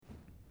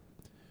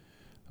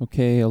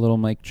Okay, a little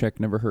mic check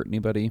never hurt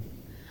anybody.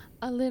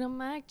 A little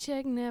mic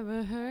check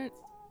never hurt.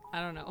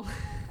 I don't know.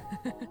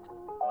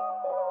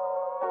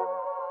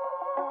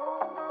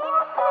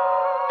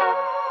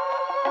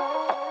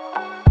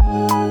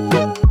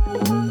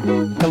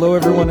 Hello,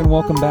 everyone, and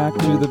welcome back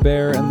to The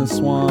Bear and the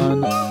Swan.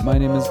 My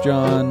name is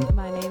John,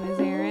 My name is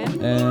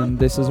Erin. and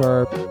this is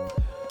our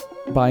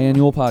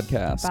biannual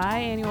podcast.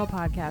 Biannual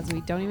podcast.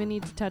 We don't even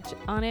need to touch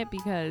on it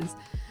because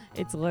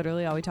it's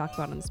literally all we talk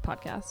about on this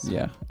podcast.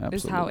 Yeah, absolutely.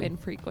 Is how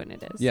infrequent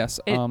it is. Yes,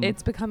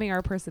 it's becoming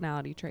our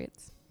personality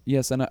traits.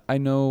 Yes, and I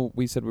know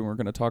we said we weren't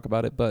going to talk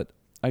about it, but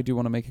I do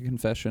want to make a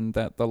confession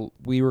that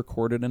we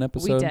recorded an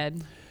episode. We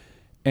did.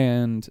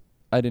 And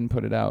I didn't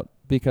put it out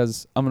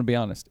because, I'm going to be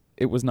honest,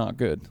 it was not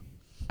good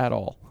at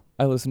all.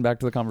 I listened back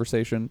to the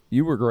conversation.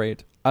 You were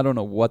great. I don't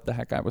know what the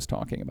heck I was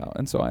talking about,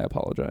 and so I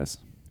apologize.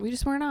 We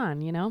just weren't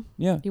on, you know?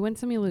 Yeah. You win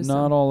some, you lose some.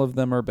 Not all of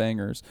them are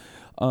bangers.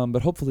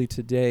 But hopefully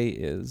today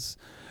is.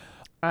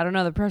 I don't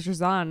know. The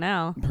pressure's on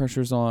now.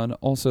 Pressure's on.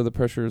 Also, the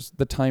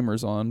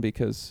timer's on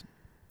because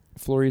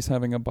Florie's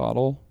having a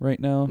bottle right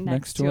now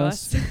next to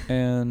us.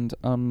 And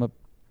I'm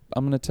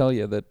going to tell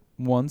you that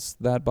once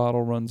that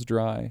bottle runs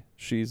dry,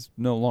 she's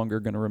no longer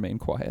going to remain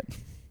quiet.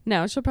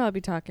 No, she'll probably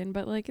be talking,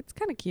 but like it's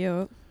kind of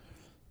cute.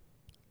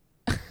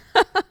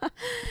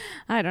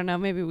 I don't know.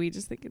 Maybe we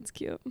just think it's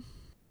cute.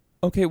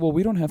 Okay, well,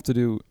 we don't have to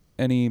do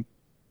any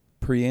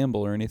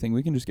preamble or anything.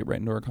 We can just get right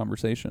into our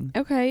conversation.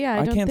 Okay, yeah.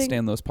 I can't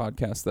stand those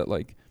podcasts that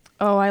like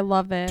Oh, I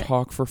love it.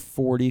 talk for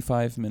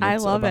 45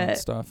 minutes love about it.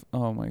 stuff.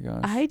 Oh my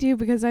gosh. I do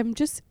because I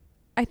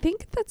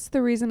think that's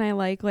the reason I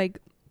like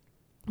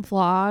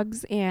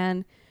vlogs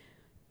and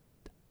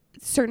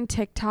certain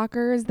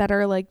TikTokers that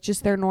are like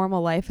just their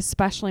normal life,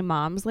 especially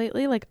moms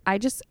lately. Like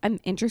I'm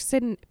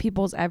interested in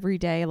people's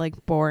everyday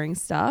like boring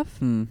stuff.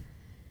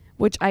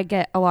 Which I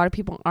get a lot of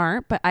people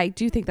aren't, but I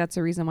do think that's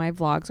the reason why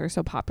vlogs are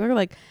so popular.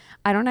 Like,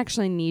 I don't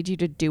actually need you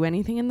to do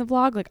anything in the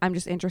vlog. Like, I'm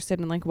just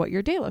interested in like what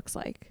your day looks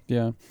like.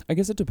 Yeah. I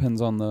guess it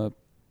depends on the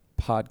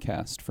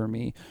podcast for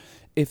me.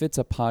 If it's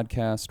a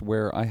podcast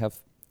where I have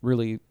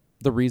really,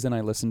 the reason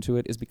I listen to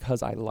it is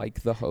because I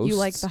like the hosts. You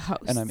like the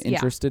hosts. And I'm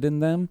interested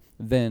in them,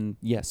 then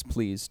yes,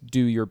 please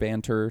do your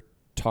banter,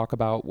 talk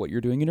about what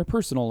you're doing in your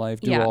personal life,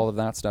 do all of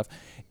that stuff.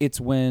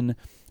 It's when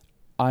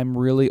I'm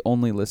really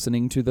only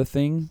listening to the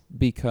thing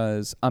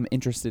because I'm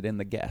interested in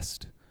the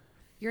guest.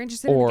 You're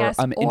interested in the guest,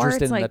 I'm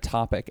interested in like, the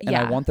topic, and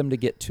I want them to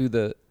get to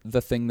the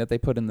thing that they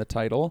put in the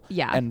title.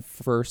 Yeah. And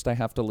first, I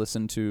have to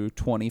listen to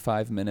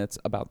 25 minutes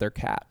about their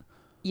cat.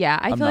 Yeah,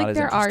 I feel like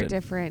there are interested.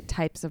 different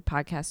types of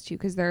podcasts too,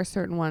 because there are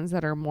certain ones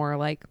that are more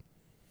like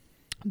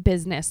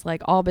business,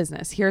 like all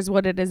business. Here's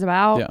what it is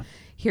about. Yeah.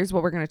 Here's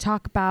what we're going to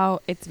talk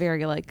about. It's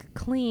very like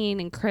clean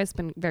and crisp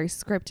and very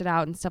scripted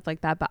out and stuff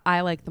like that. But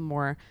I like the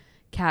more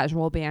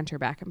casual banter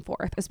back and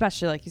forth,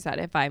 especially like you said,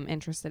 if I'm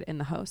interested in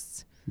the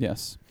hosts.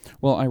 Yes.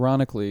 Well,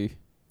 ironically,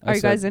 Are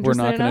you guys we're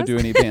not interested in going us? to do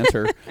any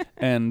banter,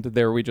 and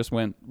there we just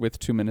went with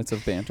 2 minutes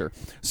of banter.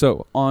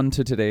 So on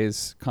to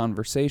today's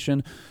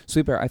conversation.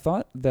 Sweet Bear, I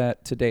thought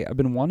that today, I've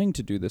been wanting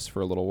to do this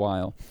for a little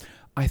while.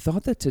 I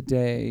thought that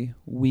today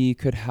we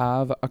could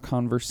have a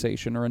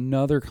conversation or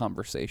another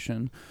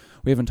conversation.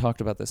 We haven't talked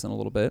about this in a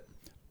little bit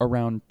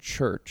around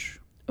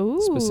church.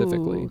 Ooh.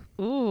 Specifically.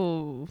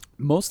 Ooh.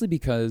 Mostly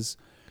because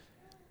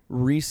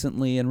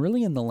recently and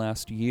really in the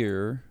last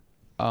year,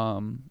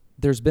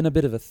 there's been a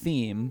bit of a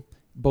theme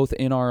both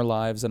in our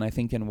lives and I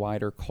think in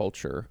wider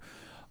culture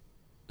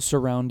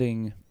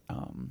surrounding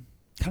kind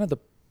of the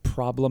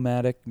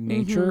problematic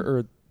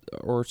nature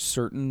or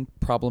certain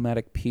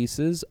problematic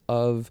pieces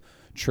of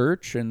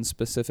church, and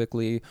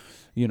specifically,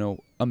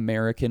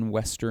 American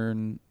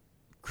Western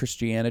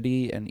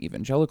Christianity and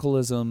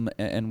evangelicalism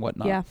and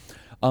whatnot. Yeah.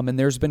 And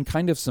there's been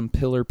kind of some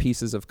pillar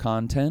pieces of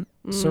content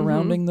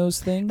surrounding those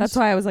things. That's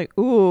why I was like,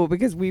 ooh,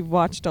 because we've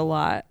watched a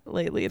lot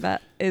lately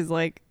that is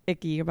like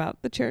icky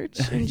about the church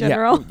in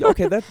general. Yeah.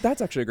 Okay,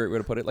 that's actually a great way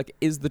to put it. Like,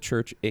 is the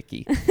church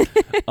icky?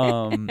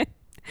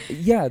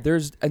 Yeah,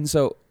 and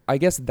so I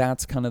guess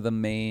that's kind of the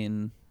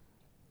main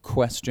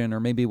question, or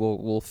maybe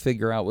we'll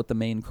figure out what the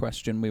main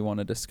question we want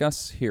to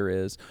discuss here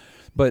is.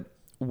 But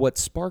what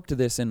sparked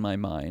this in my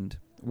mind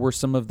were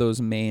some of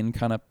those main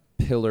kind of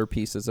pillar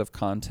pieces of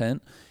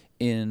content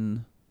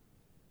in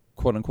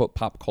quote unquote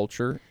pop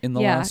culture in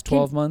the last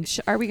 12 months.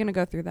 Are we going to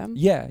go through them?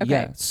 Yeah. Okay.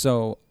 Yeah.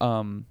 So,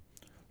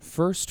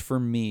 first for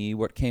me,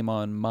 what came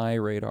on my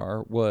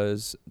radar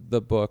was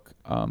the book,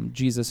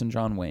 Jesus and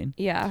John Wayne.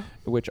 Yeah.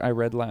 Which I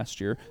read last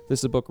year.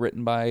 This is a book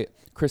written by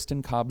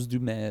Kristen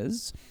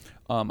Cobbs-Dumez.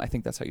 I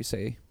think that's how you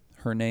say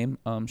her name.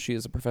 She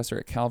is a professor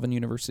at Calvin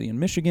University in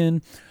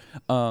Michigan.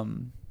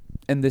 And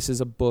this is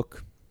a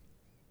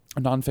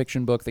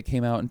nonfiction book that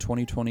came out in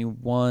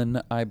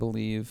 2021, I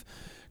believe,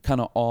 kind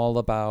of all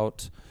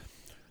about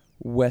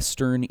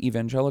Western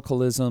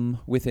evangelicalism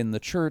within the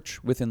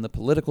church, within the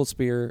political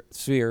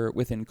sphere,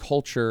 within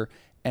culture,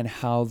 and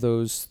how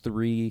those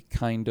three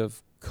kind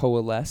of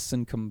coalesce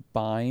and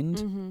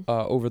combined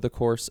over the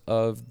course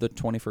of the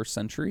 21st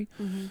century.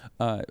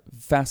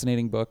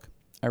 Fascinating book.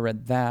 I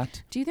read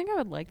that. Do you think I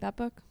would like that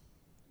book?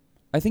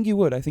 I think you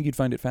would. I think you'd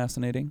find it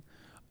fascinating.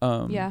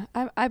 Yeah,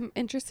 I'm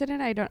interested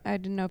in. I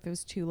didn't know if it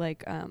was too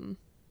like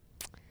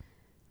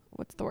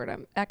what's the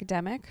word?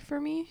 Academic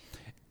for me.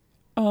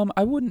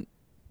 I wouldn't.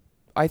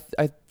 I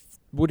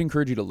would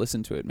encourage you to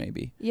listen to it,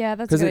 maybe. Yeah,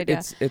 that's a good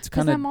idea. It's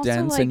kind of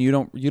dense, and you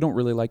don't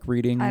really like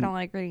reading. I don't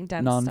like reading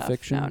dense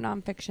nonfiction. stuff. No,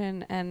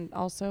 nonfiction, and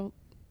also,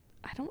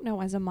 I don't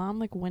know. As a mom,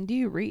 like, when do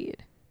you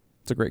read?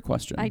 It's a great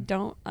question. I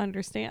don't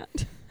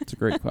understand. It's a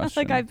great question.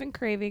 Like, I've been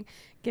craving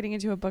getting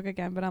into a book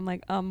again, but I'm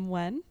like,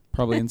 when?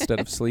 Probably instead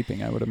of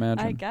sleeping, I would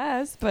imagine. I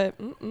guess, but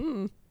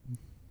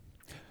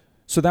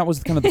So that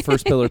was kind of the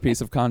first pillar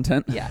piece of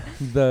content. Yeah.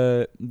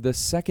 The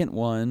second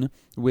one,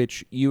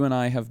 which you and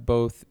I have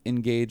both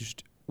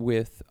engaged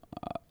with,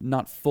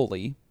 not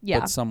fully,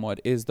 but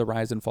somewhat, is the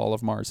rise and fall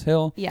of Mars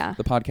Hill. Yeah.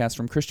 The podcast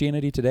from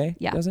Christianity Today.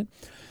 Yeah. Does it?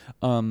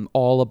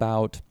 All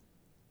about,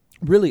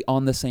 really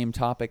on the same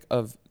topic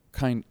of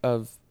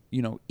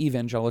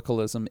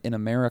evangelicalism in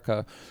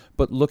America,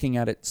 but looking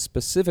at it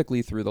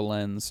specifically through the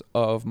lens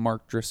of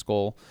Mark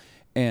Driscoll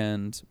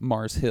and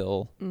Mars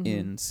Hill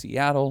in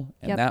Seattle,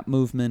 and that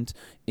movement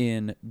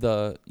in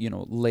the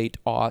late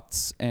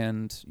aughts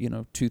and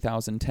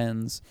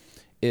 2010s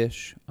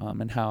ish,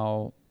 and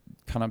how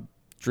kind of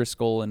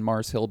Driscoll and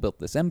Mars Hill built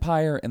this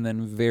empire, and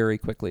then very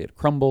quickly it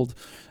crumbled.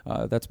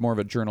 That's more of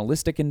a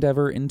journalistic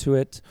endeavor into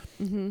it,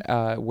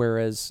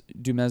 whereas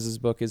Dumez's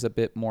book is a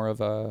bit more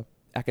of a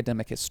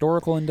academic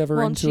historical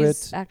endeavor into it.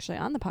 She's actually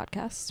on the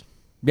podcast.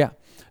 Yeah.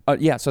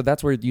 So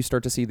that's where you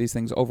start to see these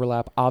things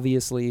overlap.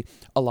 Obviously,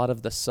 a lot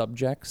of the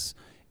subjects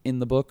in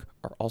the book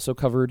are also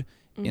covered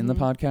in the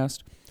podcast.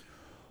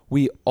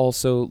 We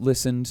also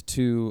listened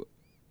to,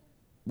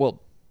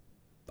 well,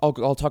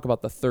 I'll talk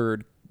about the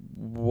third.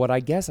 What I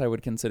guess I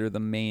would consider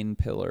the main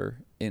pillar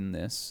in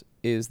this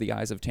is The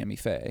Eyes of Tammy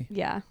Faye.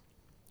 Yeah.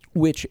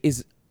 Which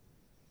is,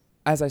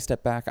 as I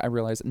step back, I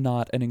realize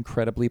not an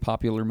incredibly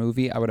popular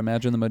movie. I would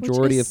imagine the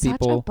majority of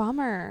people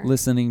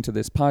listening to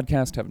this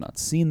podcast have not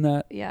seen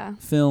that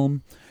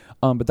film.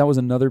 But that was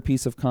another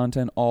piece of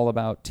content all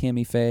about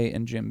Tammy Faye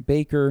and Jim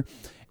Bakker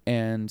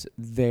and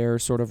their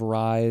sort of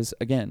rise,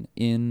 again,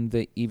 in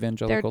the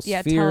evangelical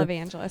sphere.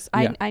 Televangelists.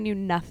 I knew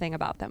nothing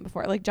about them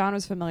before. Like, John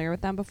was familiar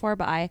with them before,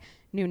 but I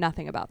knew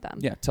nothing about them.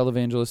 Yeah,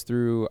 televangelists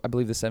through, I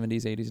believe, the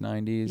 70s, 80s,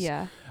 90s.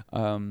 Yeah.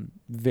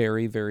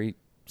 Very, very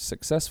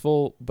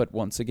successful, but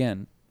once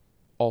again,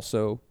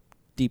 also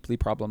deeply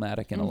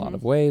problematic in a lot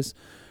of ways.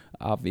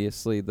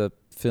 Obviously, the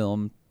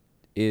film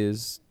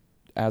is,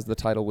 as the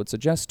title would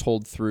suggest,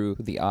 told through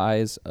the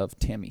eyes of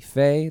Tammy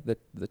Faye,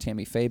 the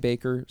Tammy Faye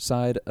Bakker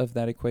side of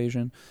that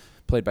equation,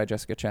 played by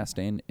Jessica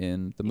Chastain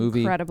in the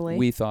movie. Incredibly.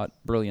 We thought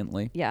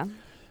brilliantly. Yeah.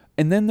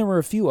 And then there were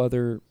a few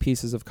other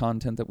pieces of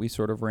content that we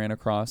sort of ran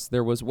across.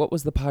 There was, what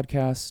was the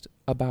podcast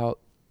about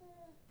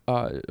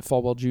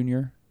Falwell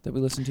Jr. that we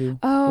listened to?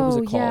 Oh, what was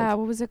it called? Yeah.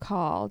 What was it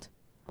called?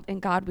 In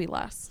God We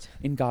Lust.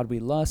 In God We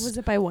Lust. Was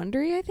it by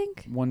Wondery, I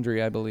think?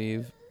 Wondery, I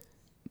believe.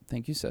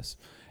 Thank you, sis.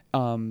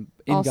 In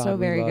also God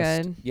very We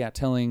Lust, good. Yeah,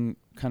 telling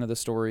kind of the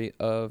story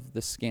of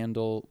the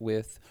scandal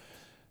with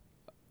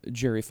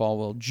Jerry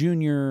Falwell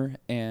Jr.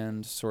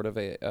 and sort of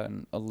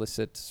an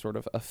illicit sort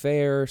of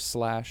affair /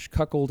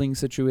 cuckolding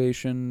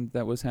situation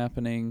that was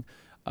happening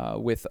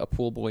with a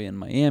pool boy in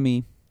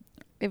Miami.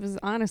 It was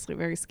honestly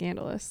very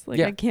scandalous.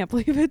 Like, I can't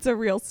believe it's a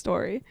real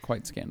story.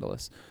 Quite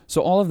scandalous.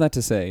 So all of that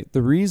to say,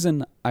 the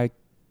reason I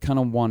kind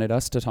of wanted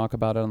us to talk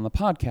about it on the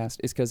podcast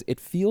is because it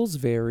feels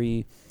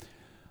very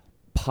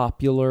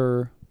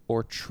popular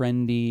or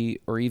trendy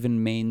or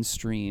even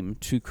mainstream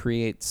to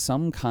create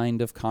some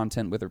kind of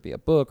content, whether it be a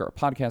book or a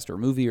podcast or a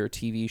movie or a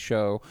TV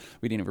show.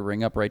 We didn't even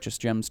bring up Righteous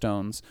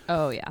Gemstones.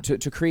 Oh, yeah.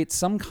 To create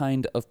some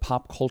kind of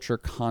pop culture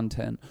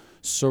content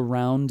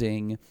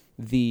surrounding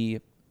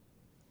the,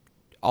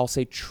 I'll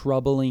say,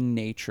 troubling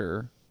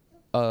nature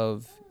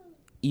of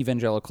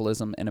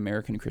evangelicalism and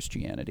American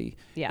Christianity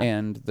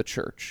and the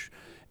church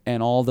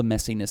and all the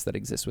messiness that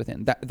exists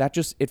within. That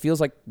just, it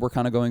feels like we're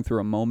kind of going through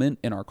a moment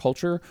in our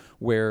culture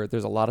where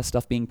there's a lot of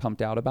stuff being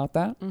pumped out about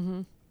that.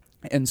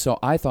 And so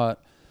I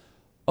thought,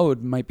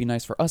 it might be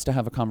nice for us to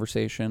have a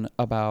conversation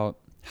about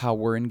how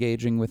we're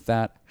engaging with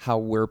that, how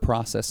we're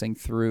processing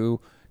through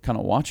kind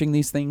of watching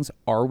these things.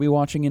 Are we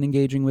watching and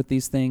engaging with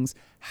these things?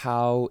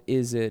 How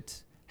is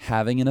it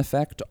having an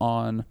effect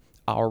on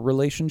our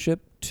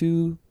relationship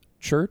to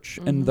church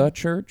and the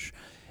church?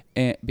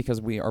 And because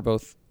we are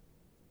both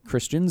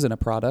Christians and a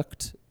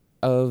product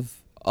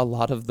of a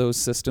lot of those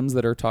systems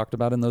that are talked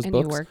about in those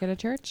books. And you work at a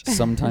church?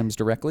 Sometimes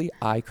directly.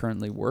 I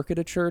currently work at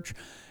a church.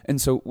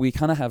 And so we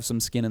kind of have some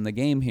skin in the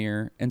game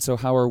here. And so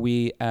how are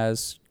we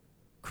as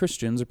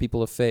Christians or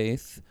people of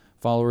faith,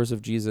 followers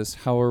of Jesus,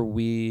 how are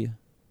we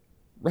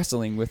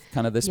wrestling with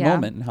kind of this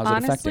moment, and how's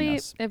it affecting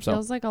us? It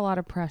feels like a lot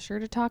of pressure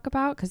to talk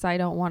about because I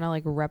don't want to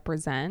like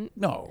represent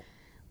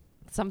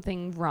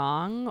something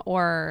wrong,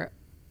 or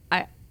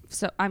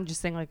so I'm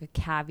just saying like a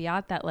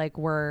caveat that like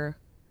we're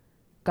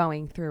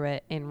going through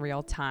it in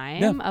real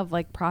time of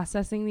like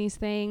processing these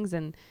things,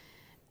 and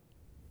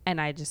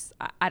I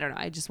don't know,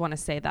 I just want to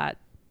say that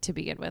to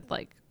begin with,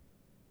 like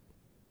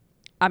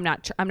I'm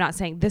not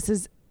saying this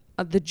is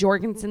the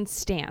Jorgensen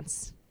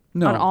stance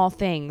No. on all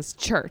things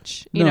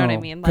church. You know what I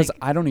mean? Because Like,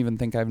 I don't even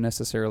think I've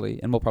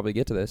necessarily, and we'll probably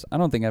get to this, I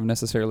don't think I've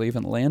necessarily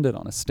even landed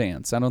on a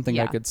stance. I don't think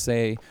I Yeah. could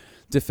say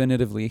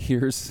definitively,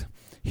 here's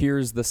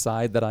the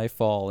side that I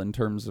fall in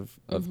terms of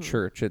Mhm.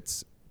 church.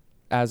 It's,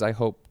 as I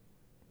hope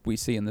we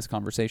see in this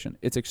conversation,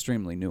 it's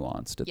extremely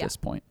nuanced at Yeah. this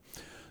point.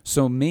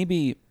 So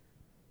maybe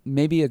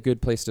a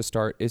good place to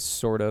start is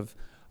sort of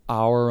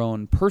our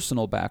own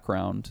personal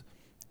background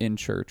in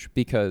church,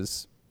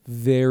 because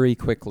very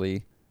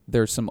quickly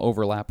there's some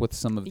overlap with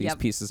some of these Yep.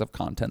 pieces of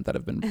content that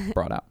have been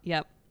brought out.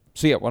 Yep.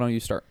 So yeah, why don't you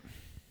start?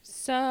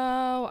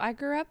 So I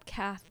grew up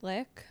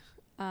Catholic,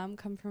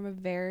 come from a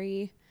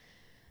very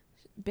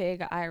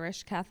big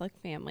Irish Catholic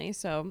family.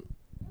 So,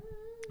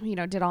 you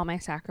know, did all my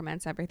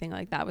sacraments, everything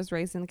like that. Was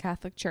raised in the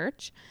Catholic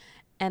Church.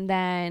 And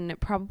then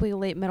probably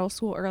late middle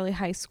school, early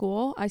high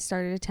school, I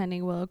started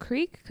attending Willow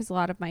Creek because a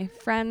lot of my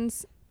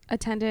friends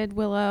attended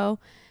Willow.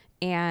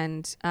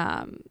 And,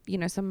 you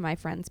know, some of my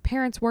friends'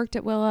 parents worked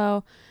at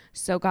Willow.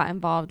 So got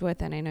involved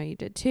with, and I know you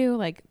did too,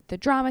 like the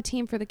drama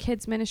team for the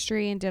kids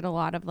ministry, and did a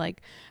lot of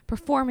like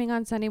performing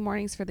on Sunday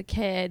mornings for the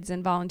kids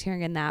and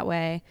volunteering in that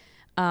way.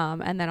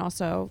 And then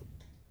also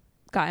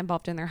got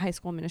involved in their high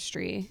school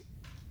ministry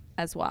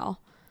as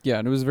well. Yeah,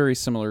 and it was a very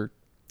similar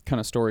kind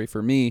of story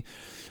for me,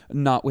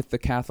 not with the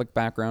Catholic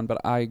background,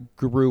 but I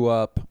grew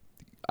up,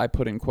 I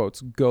put in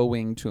quotes,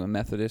 going to a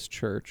Methodist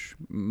church.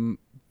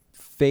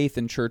 Faith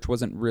in church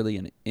wasn't really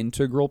an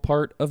integral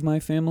part of my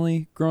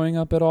family growing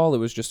up at all. It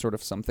was just sort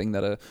of something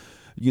that a,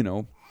 you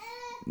know,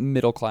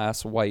 middle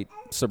class white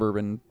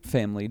suburban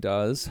family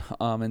does.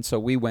 And so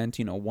we went,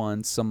 you know,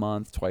 once a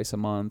month, twice a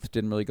month,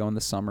 didn't really go in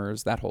the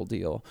summers, that whole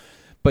deal.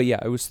 But yeah,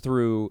 it was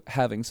through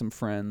having some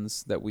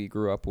friends that we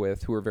grew up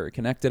with who were very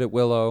connected at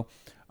Willow.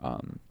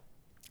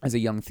 As a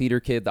young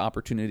theater kid, the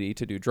opportunity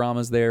to do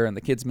dramas there and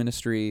the kids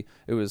ministry,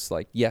 it was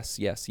like, yes,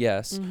 yes,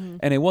 yes. Mm-hmm.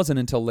 And it wasn't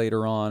until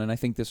later on, and I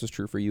think this was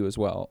true for you as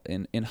well,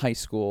 in high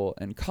school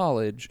and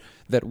college,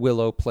 that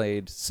Willow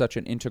played such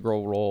an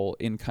integral role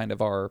in kind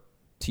of our,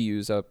 to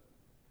use a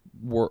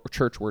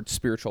church word,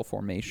 spiritual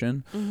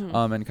formation,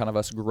 Mm-hmm. And kind of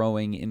us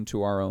growing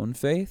into our own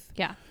faith.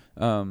 Yeah.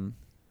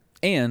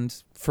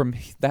 And from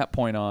that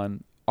point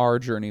on, our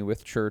journey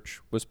with church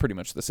was pretty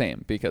much the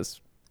same,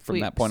 because from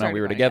that point on,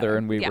 we were together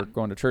and we were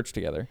going to church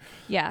together.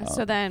 Yeah.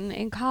 So then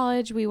in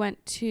college, we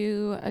went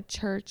to a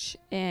church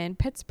in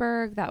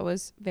Pittsburgh that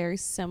was very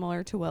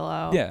similar to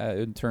Willow. Yeah,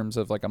 in terms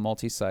of like a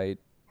multi-site,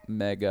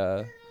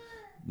 mega,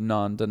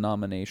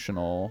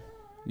 non-denominational,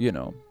 you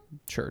know,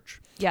 church.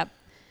 Yep.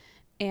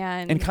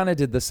 And kind of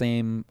did the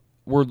same.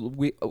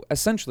 We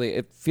essentially,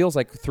 it feels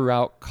like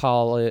throughout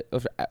college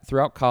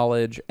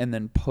and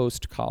then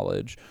post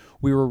college,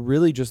 we were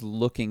really just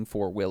looking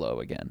for Willow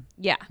again.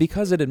 Yeah.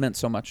 Because it had meant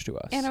so much to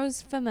us. And it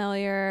was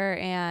familiar,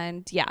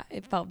 and yeah,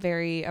 it felt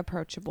very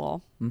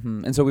approachable.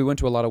 Mm-hmm. And so we went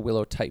to a lot of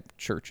Willow type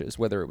churches,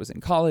 whether it was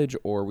in college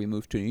or we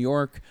moved to New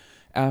York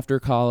after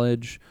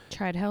college.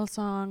 Tried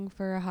Hillsong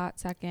for a hot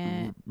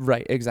second.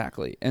 Right,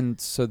 exactly.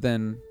 And so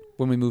then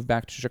when we moved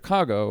back to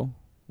Chicago,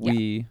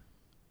 we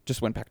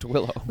just went back to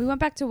Willow. We went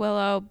back to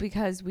Willow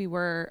because we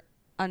were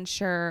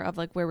unsure of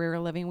like where we were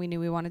living. We knew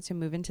we wanted to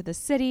move into the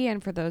city,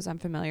 and for those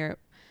unfamiliar,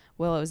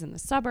 Willow's in the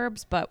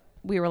suburbs, but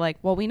we were like,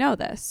 well, we know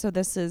this, so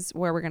this is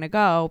where we're going to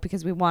go,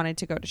 because we wanted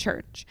to go to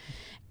church.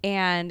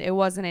 And it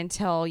wasn't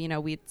until, you know,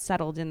 we'd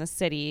settled in the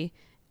city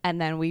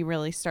and then we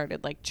really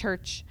started like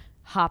church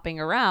hopping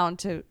around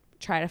to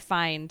try to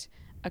find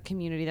a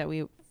community that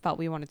we felt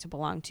we wanted to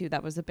belong to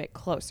that was a bit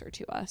closer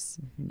to us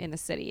in the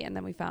city. And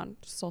then we found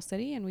Soul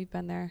City, and we've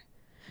been there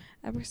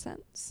ever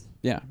since.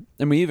 Yeah.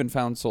 And we even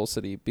found Soul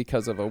City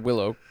because of a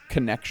Willow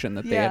connection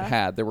that they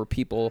had. There were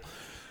people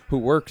who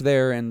worked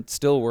there and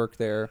still work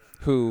there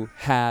who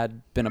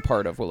had been a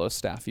part of Willow's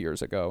staff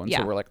years ago. And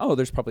so we're like, oh,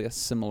 there's probably a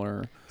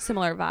similar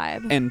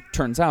vibe. And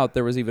turns out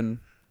there was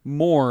even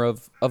more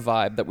of a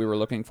vibe that we were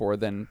looking for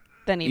than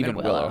even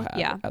Willow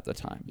had at the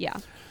time. Yeah.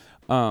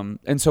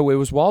 And so it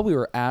was while we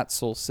were at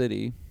Soul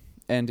City,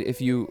 and if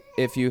you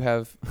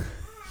have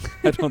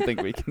I don't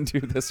think we can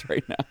do this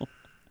right now.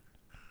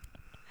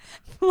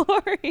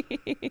 Lori.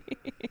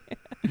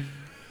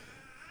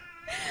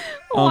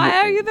 Why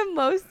are you the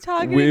most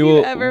talkative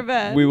you've ever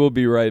been? We will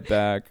be right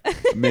back.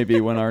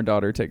 Maybe when our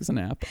daughter takes a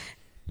nap.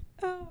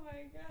 Oh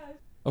my god.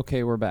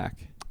 Okay, we're back.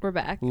 We're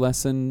back.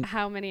 Lesson.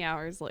 How many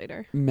hours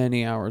later?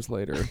 Many hours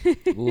later.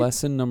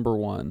 Lesson number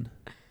 1.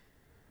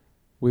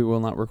 We will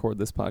not record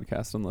this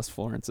podcast unless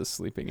Florence is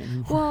sleeping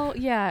anymore. Well,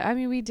 yeah. I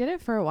mean, we did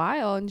it for a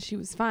while and she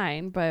was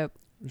fine, but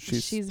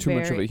she's too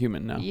much of a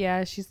human now.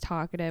 Yeah, she's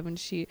talkative,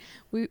 and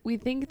we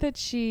think that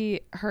she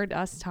heard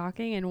us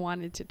talking and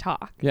wanted to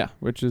talk. Yeah,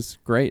 which is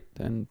great,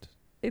 and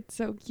it's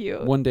so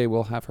cute. One day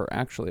we'll have her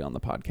actually on the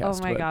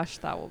podcast. Oh my gosh,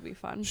 that will be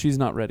fun. She's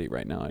not ready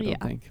right now, I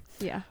don't think.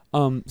 Yeah.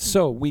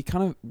 So we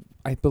kind of,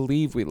 I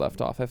believe we left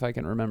off, if I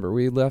can remember,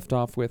 we left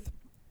off with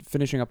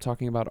finishing up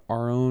talking about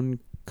our own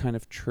kind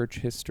of church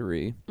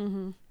history.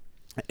 Mm-hmm.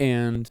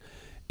 And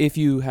if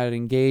you had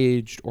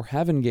engaged or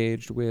have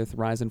engaged with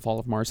Rise and Fall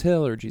of Mars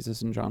Hill or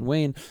Jesus and John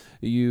Wayne,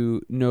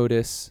 you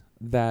notice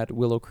that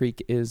Willow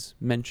Creek is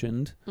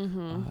mentioned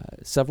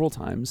several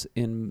times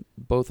in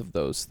both of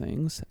those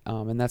things.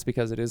 And that's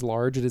because it is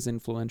large, it is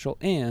influential,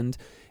 and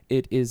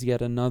it is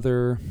yet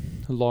another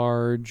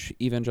large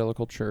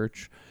evangelical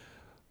church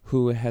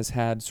who has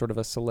had sort of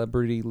a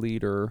celebrity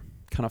leader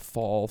kind of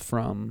fall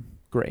from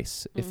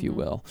grace, if you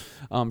will.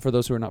 For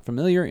those who are not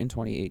familiar, in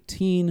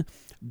 2018,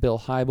 Bill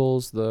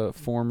Hybels, the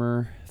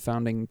former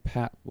founding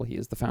he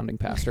is the founding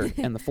pastor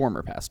and the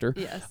former pastor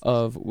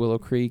of Willow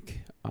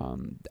Creek,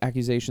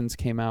 accusations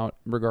came out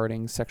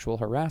regarding sexual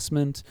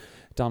harassment,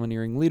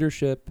 domineering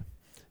leadership,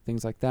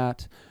 things like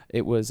that.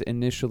 It was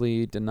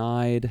initially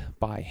denied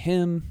by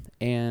him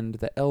and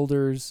the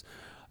elders,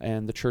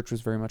 and the church was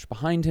very much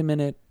behind him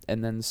in it.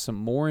 And then some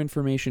more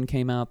information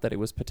came out that it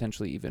was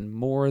potentially even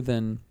more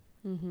than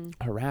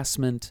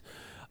harassment,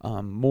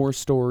 more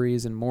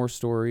stories and more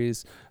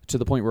stories, to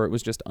the point where it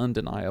was just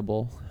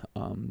undeniable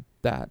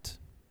that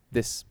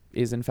this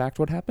is in fact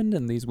what happened,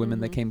 and these women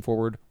that came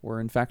forward were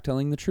in fact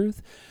telling the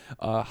truth.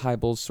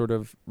 Hybels sort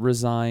of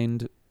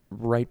resigned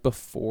right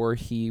before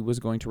he was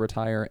going to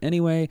retire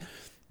anyway.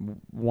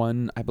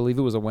 I believe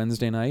it was a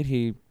Wednesday night,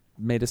 he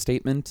made a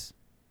statement,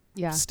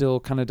 still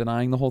kind of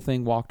denying the whole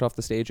thing, walked off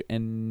the stage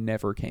and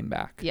never came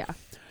back.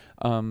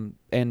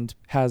 And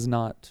has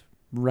not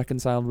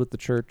reconciled with the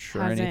church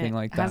or anything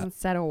like that. Hasn't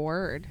said a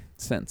word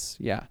since.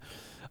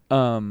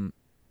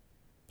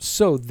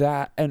 So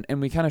that, and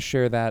we kind of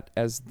share that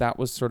as that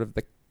was sort of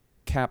the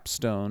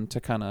capstone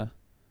to kind of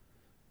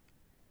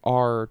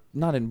our,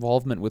 not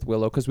involvement with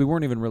Willow, because we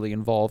weren't even really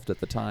involved at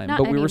the time,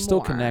 but we were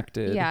still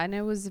connected. Yeah, and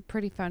it was a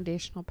pretty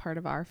foundational part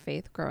of our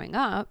faith growing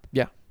up.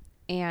 Yeah.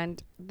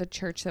 And the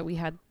church that we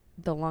had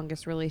the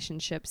longest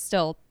relationship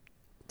still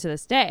to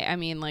this day. I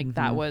mean, like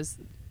that was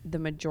the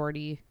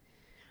majority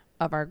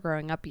of our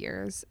growing up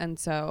years. And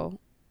so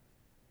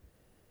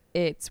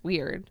it's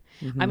weird.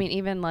 I mean,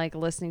 even like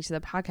listening to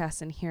the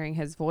podcast and hearing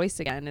his voice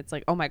again, it's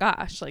like, oh my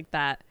gosh, like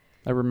that.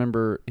 I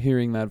remember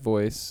hearing that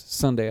voice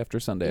Sunday after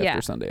Sunday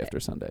after Sunday after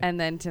Sunday. And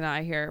then to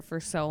not hear it for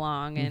so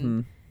long.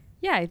 And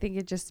yeah, I think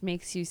it just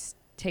makes you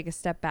take a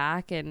step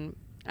back. And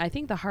I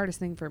think the hardest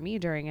thing for me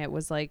during it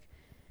was like,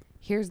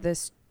 here's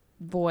this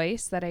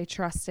voice that I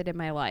trusted in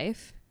my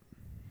life,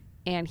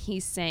 and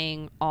he's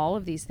saying all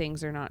of these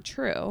things are not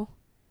true.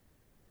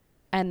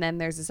 And then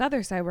there's this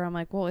other side where I'm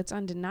like, well, it's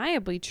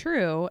undeniably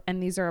true,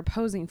 and these are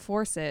opposing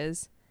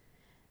forces.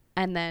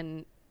 And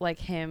then like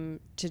him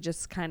to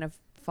just kind of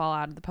fall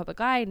out of the public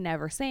eye,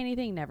 never say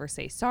anything, never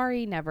say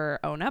sorry, never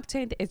own up to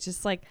anything. It's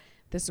just like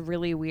this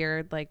really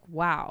weird, like,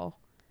 wow.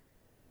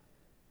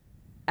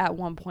 At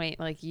one point,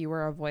 like, you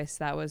were a voice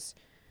that was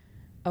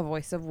a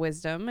voice of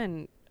wisdom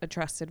and a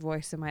trusted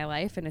voice in my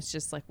life, and it's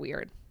just like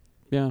weird.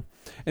 Yeah.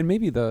 And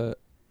maybe the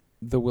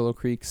Willow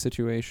Creek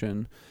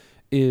situation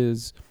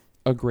is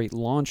a great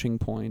launching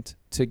point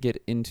to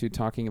get into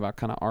talking about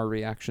kind of our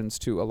reactions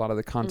to a lot of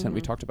the content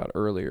we talked about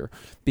earlier,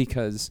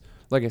 because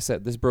like I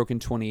said, this broke in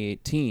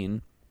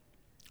 2018,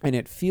 and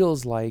it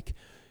feels like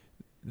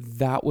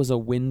that was a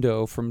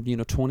window from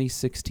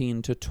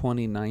 2016 to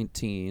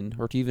 2019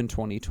 or to even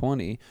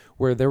 2020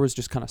 where there was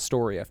just kind of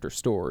story after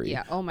story.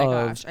 Yeah. Oh my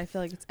gosh, I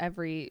feel like it's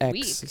every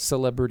week.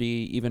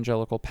 Celebrity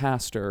evangelical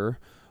pastor,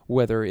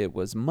 whether it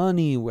was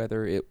money,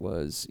 whether it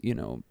was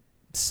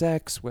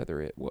sex,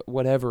 whether it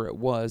whatever it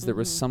was, there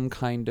was some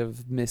kind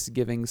of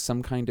misgiving,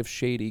 some kind of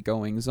shady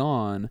goings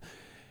on,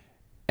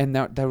 and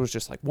that was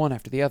just like one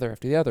after the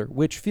other,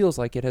 which feels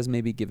like it has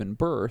maybe given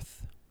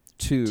birth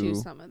to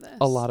some of this.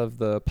 A lot of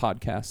the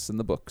podcasts and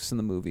the books and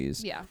the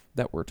movies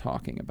that we're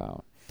talking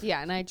about.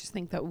 Yeah, and I just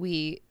think that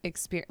we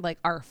experience like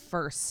our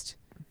first,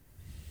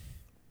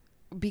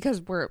 because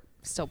we're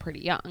still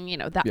pretty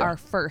young, our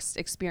first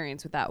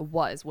experience with that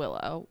was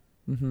Willow,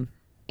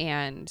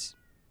 and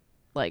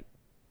like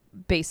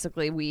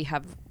basically we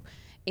have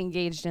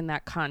engaged in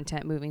that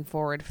content moving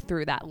forward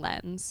through that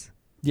lens.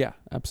 Yeah,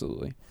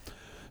 absolutely.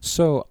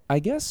 So I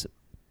guess,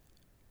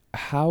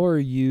 how are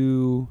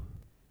you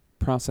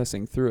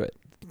processing through it?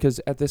 Because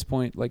at this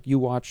point, like, you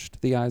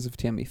watched The Eyes of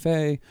Tammy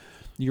Faye,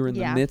 you're in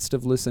the midst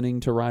of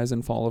listening to Rise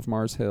and Fall of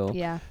Mars Hill.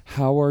 Yeah.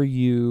 How are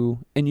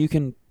you, and you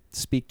can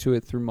speak to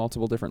it through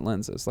multiple different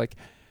lenses, like,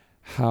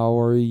 how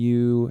are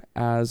you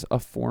as a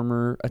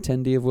former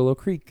attendee of Willow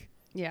Creek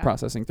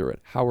processing through it?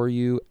 How are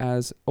you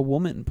as a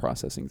woman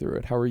processing through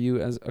it? How are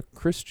you as a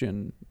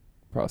Christian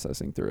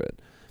processing through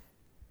it?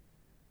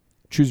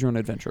 Choose your own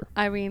adventure.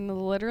 I mean,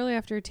 literally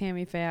after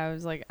Tammy Faye, I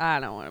was like, I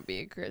don't want to be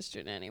a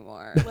Christian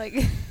anymore.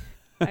 Like,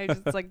 I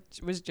just like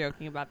was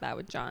joking about that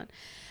with John.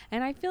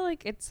 And I feel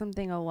like it's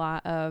something a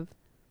lot of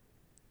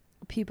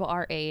people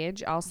our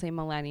age, I'll say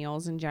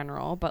millennials in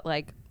general, but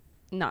like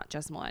not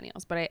just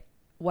millennials, but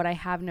what I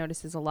have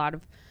noticed is a lot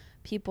of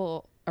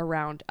people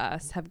around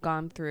us have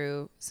gone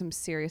through some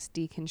serious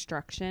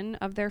deconstruction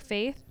of their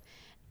faith.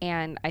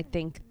 And I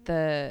think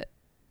the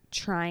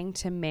trying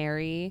to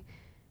marry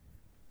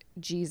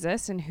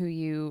Jesus and who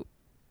you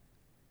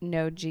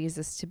know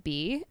Jesus to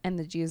be and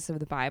the Jesus of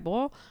the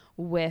Bible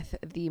with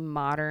the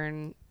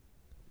modern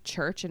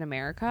church in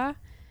America,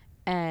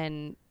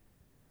 and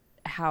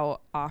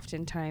how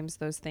oftentimes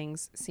those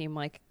things seem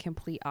like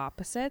complete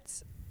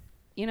opposites,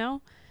 you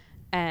know?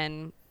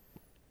 And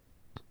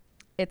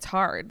it's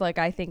hard. Like,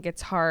 I think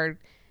it's hard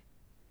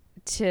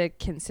to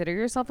consider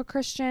yourself a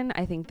Christian.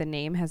 I think the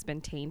name has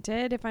been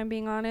tainted, if I'm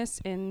being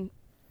honest, in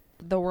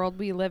the world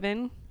we live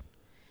in.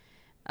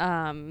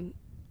 And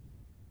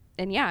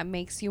yeah, it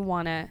makes you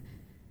want to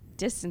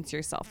distance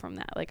yourself from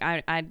that. Like,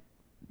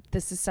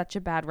 this is such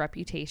a bad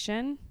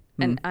reputation,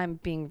 and I'm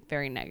being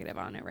very negative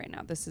on it right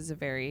now. This is a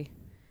very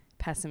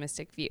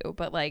pessimistic view,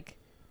 but like,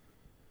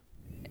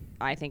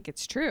 I think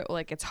it's true.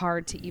 Like, it's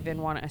hard to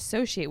even want to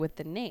associate with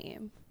the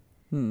name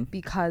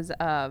because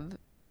of,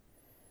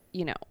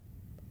 you know,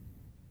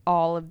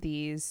 all of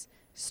these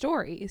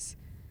stories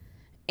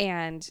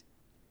and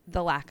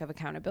the lack of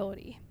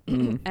accountability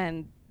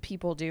and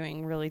people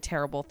doing really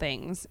terrible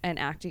things and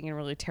acting in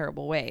really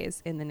terrible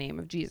ways in the name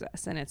of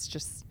Jesus. And it's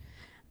just,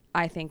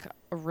 I think,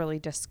 really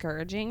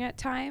discouraging at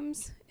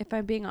times, if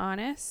I'm being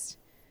honest.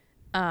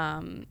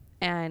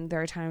 And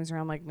there are times where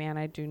I'm like, man,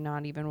 I do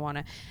not even want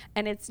to.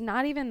 And it's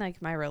not even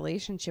like my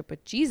relationship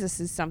with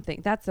Jesus is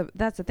something. That's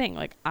the thing.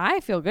 Like,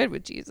 I feel good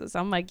with Jesus.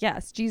 I'm like,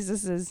 yes,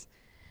 Jesus is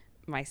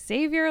my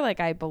savior.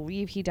 Like, I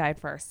believe he died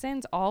for our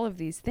sins. All of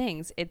these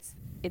things. It's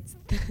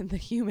the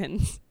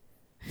humans,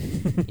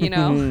 you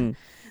know?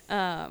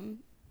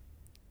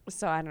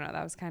 So I don't know.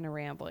 That was kind of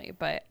rambly,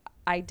 but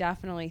I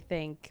definitely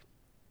think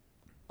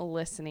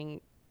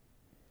listening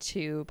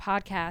to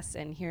podcasts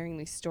and hearing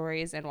these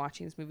stories and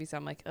watching these movies,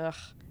 I'm like, ugh,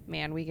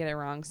 man, we get it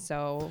wrong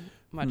so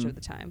much of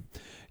the time.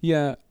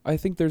 Yeah, I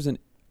think there's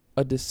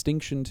a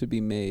distinction to be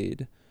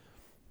made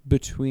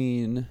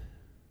between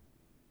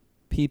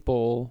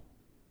people,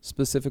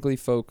 specifically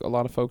a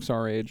lot of folks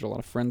our age, a lot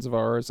of friends of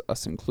ours,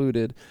 us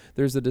included.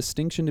 There's a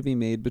distinction to be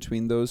made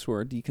between those who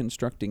are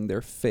deconstructing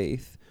their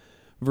faith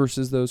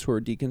versus those who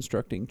are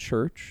deconstructing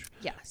church.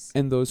 Yes.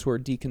 And those who are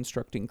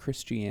deconstructing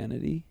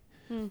Christianity.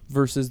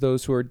 Versus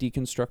those who are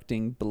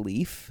deconstructing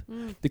belief,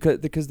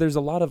 because there's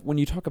a lot of, when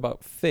you talk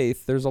about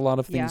faith, there's a lot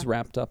of things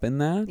wrapped up in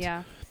that.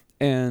 Yeah.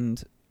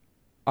 And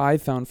I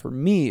found, for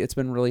me, it's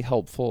been really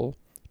helpful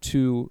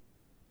to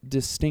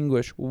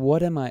distinguish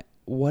what am I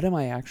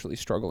actually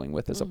struggling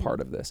with as a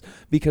part of this,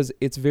 because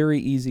it's very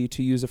easy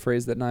to use a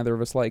phrase that neither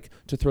of us like,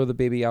 to throw the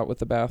baby out with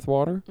the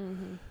bathwater.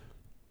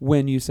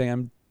 When you say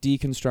I'm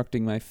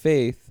deconstructing my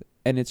faith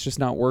and it's just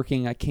not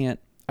working,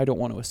 I don't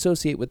want to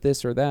associate with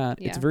this or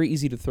that. Yeah. It's very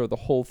easy to throw the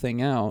whole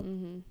thing out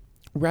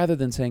rather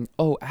than saying,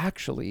 oh,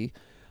 actually,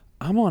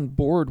 I'm on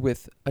board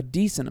with a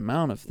decent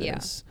amount of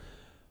this. Yeah.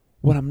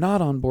 What I'm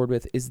not on board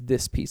with is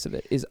this piece of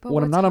it.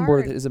 What I'm not on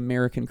board with is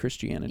American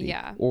Christianity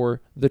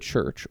or the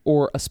church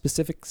or a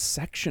specific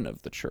section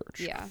of the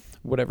church. Yeah.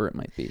 Whatever it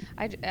might be.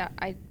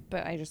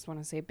 But I just want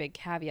to say a big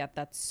caveat.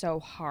 That's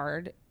so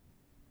hard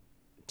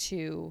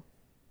to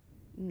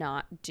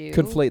not do.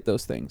 Conflate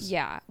those things.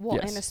 Yeah. Well,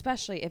 and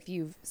especially if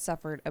you've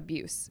suffered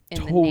abuse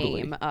in the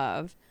name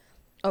of,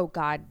 oh,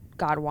 God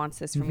wants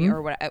this from me,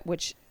 or what,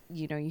 which,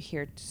 you know, you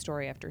hear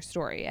story after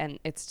story and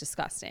it's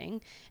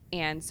disgusting.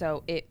 And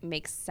so it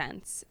makes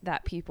sense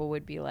that people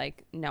would be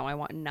like, no, I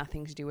want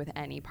nothing to do with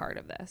any part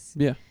of this.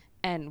 Yeah.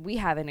 And we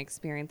haven't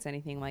experienced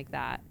anything like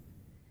that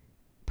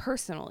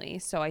personally.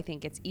 So I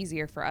think it's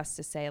easier for us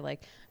to say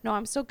like, no,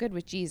 I'm still good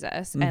with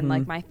Jesus. And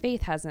like my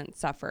faith hasn't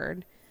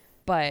suffered,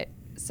 but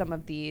some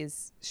of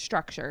these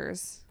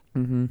structures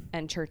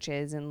and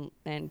churches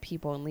and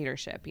people in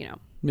leadership, you know.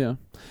 Yeah.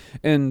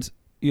 And,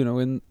 you know,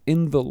 in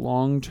the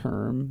long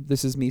term,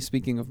 this is me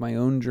speaking of my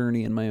own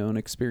journey and my own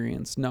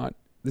experience,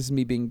 this is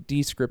me being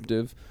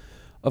descriptive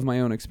of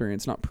my own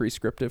experience, not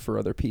prescriptive for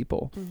other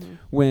people.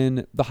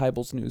 When the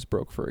Hybels news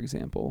broke, for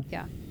example.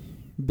 Yeah.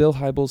 Bill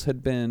Hybels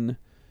had been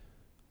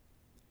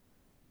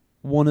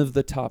one of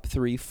the top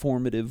 3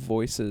 formative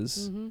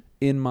voices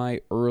in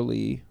my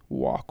early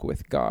walk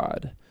with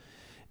God.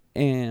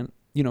 And,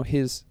 you know,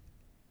 his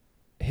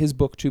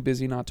book, Too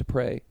Busy Not to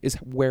Pray, is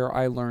where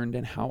I learned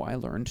and how I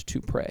learned to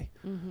pray.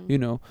 You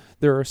know,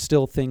 there are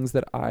still things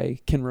that I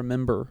can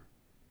remember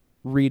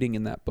reading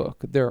in that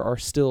book. There are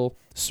still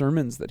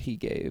sermons that he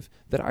gave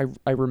that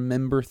I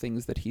remember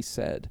things that he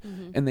said,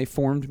 and they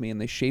formed me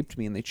and they shaped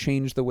me and they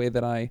changed the way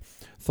that I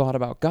thought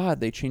about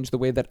God. They changed the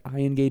way that I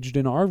engaged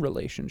in our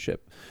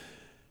relationship.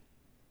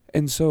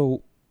 And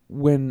so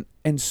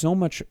so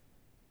much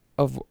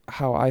of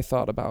how I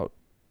thought about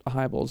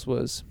Hybels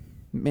was,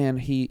 man,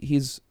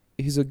 he's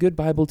a good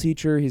Bible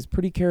teacher. He's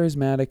pretty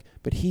charismatic,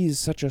 but he's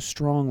such a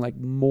strong, like,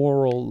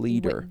 moral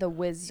leader. The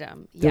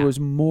wisdom. Yeah. There was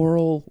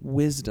moral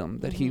wisdom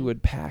that he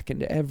would pack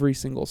into every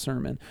single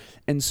sermon.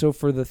 And so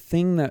for the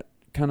thing that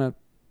kind of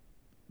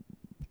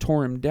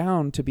tore him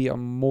down to be a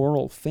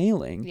moral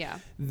failing,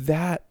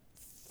 that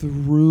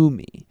threw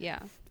me. Yeah.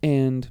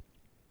 And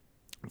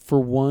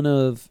for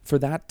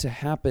that to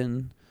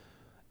happen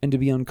and to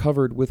be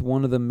uncovered with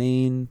one of the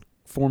main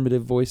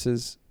formative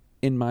voices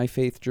in my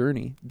faith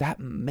journey, that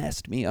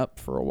messed me up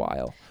for a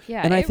while.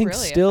 Yeah, And I it think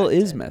really still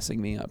is affected.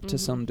 messing me up to Mhm.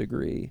 some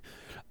degree.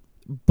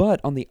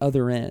 But on the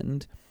other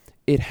end,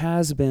 it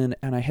has been,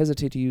 and I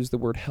hesitate to use the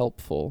word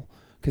helpful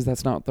because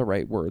that's not the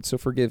right word, so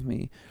forgive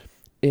me.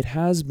 It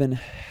has been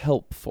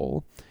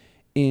helpful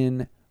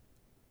in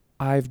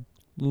I'm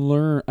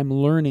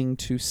learning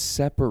to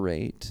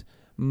separate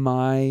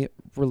my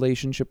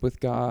relationship with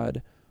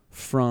God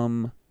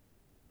from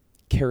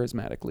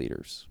charismatic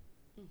leaders.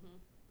 Mhm.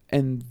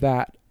 And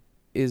that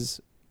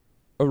is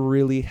a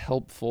really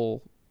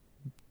helpful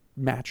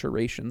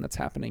maturation that's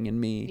happening in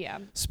me Yeah.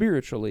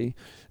 spiritually,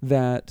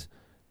 that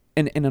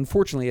and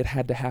unfortunately it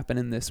had to happen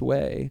in this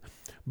way,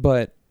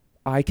 but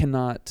I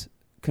cannot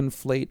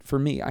conflate, for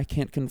me, I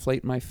can't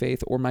conflate my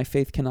faith, or my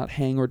faith cannot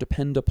hang or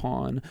depend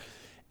upon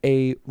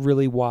a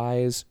really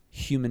wise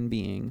human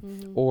being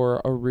Mhm.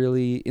 or a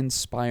really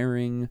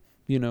inspiring,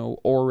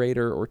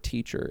 orator or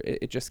teacher.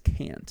 It just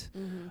can't.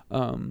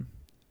 Mhm.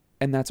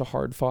 And that's a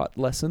hard fought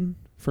lesson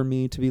for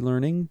me to be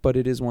learning, but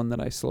it is one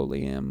that I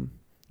slowly am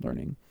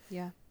learning.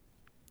 Yeah.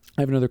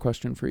 I have another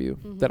question for you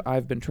that Mhm.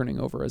 I've been turning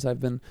over as I've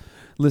been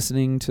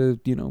listening to,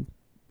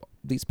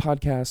 these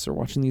podcasts or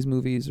watching these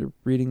movies or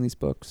reading these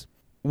books.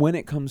 When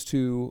it comes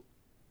to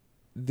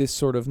this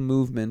sort of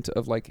movement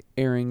of like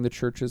airing the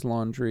church's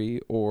laundry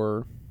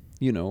or,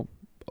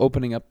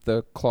 opening up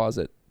the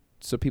closet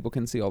so people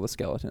can see all the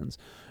skeletons,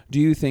 do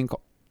you think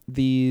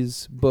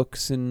these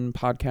books and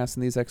podcasts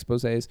and these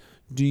exposés,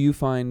 do you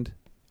find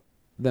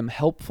them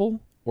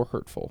helpful or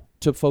hurtful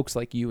to folks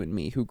like you and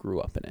me who grew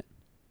up in it?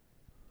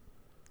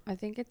 I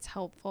think it's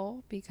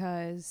helpful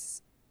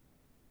because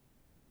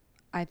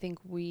I think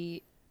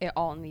it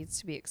all needs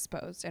to be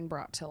exposed and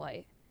brought to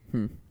light.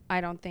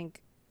 I don't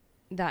think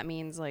that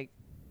means like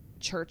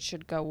church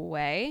should go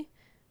away,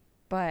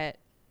 but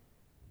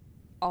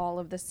all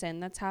of the sin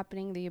that's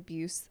happening, the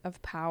abuse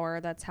of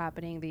power that's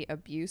happening, the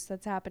abuse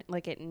that's happening,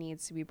 like it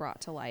needs to be brought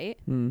to light.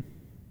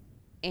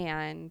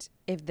 And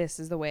if this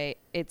is the way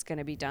it's going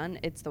to be done,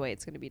 it's the way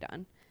it's going to be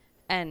done.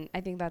 And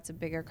I think that's a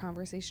bigger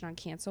conversation on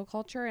cancel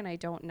culture. And I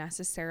don't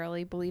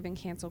necessarily believe in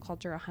cancel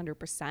culture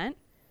 100%,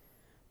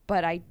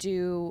 but I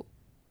do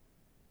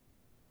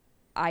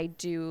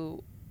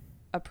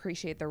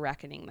appreciate the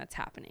reckoning that's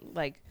happening.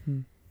 Like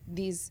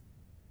these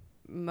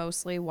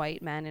mostly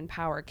white men in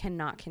power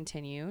cannot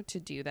continue to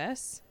do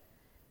this.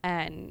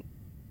 And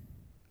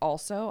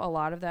also a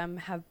lot of them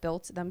have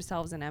built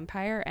themselves an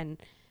empire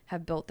and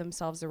have built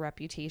themselves a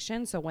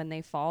reputation. So when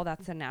they fall,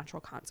 that's a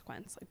natural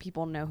consequence. Like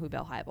people know who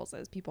Bill Hybels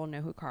is. People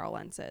know who Carl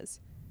Lentz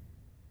is.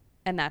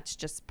 And that's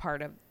just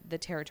part of the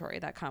territory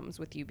that comes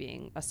with you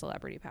being a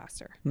celebrity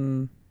pastor.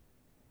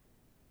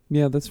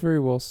 Yeah, that's very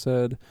well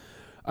said.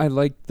 I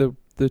like the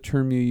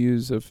term you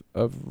use of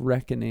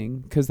reckoning,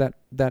 because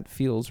that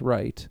feels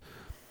right.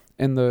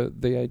 And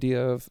the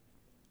idea of,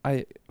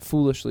 I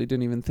foolishly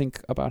didn't even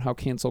think about how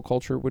cancel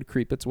culture would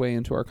creep its way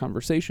into our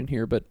conversation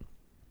here, but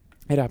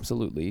it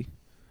absolutely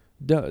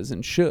does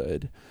and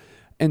should.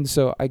 And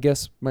so I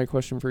guess my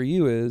question for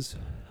you is,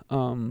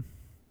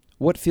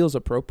 what feels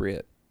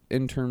appropriate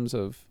in terms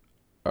of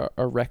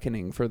a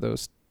reckoning for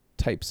those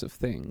types of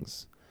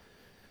things?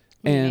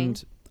 Meaning?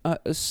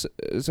 And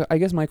so I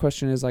guess my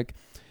question is like,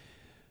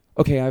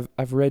 okay,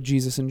 I've read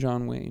Jesus and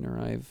John Wayne, or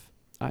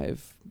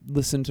I've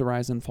listened to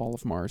Rise and Fall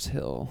of Mars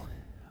Hill.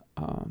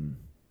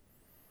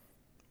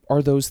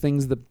 Are those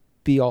things the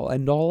be all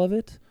end all of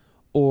it,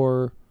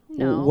 or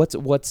No.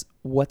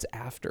 what's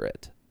after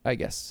it, I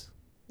guess,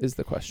 is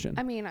the question.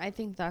 I mean, I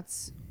think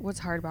that's what's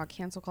hard about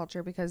cancel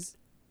culture, because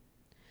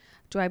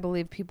do I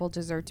believe people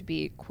deserve to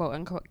be quote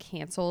unquote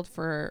canceled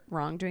for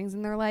wrongdoings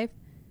in their life?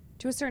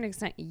 To a certain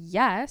extent,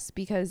 yes,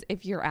 because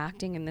if you're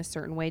acting in this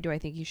certain way, do I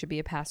think you should be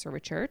a pastor of a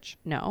church?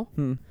 No.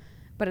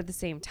 But at the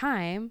same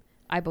time,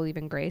 I believe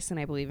in grace and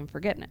I believe in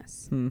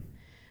forgiveness.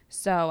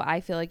 So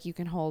I feel like you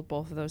can hold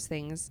both of those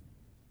things,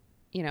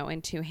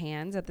 in two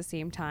hands at the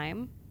same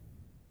time,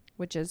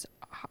 which is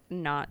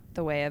not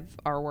the way of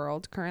our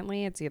world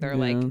currently. It's either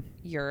like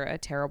you're a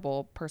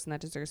terrible person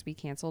that deserves to be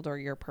canceled, or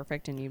you're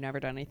perfect and you've never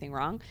done anything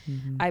wrong.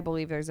 I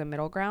believe there's a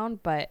middle ground,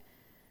 but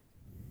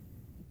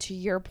to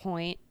your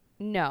point,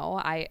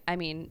 no, I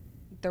mean,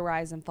 the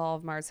Rise and Fall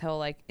of Mars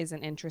Hill is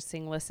an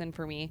interesting listen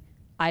for me.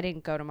 I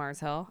didn't go to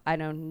Mars Hill. I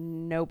know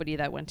nobody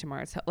that went to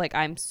Mars Hill.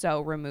 I'm so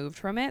removed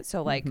from it.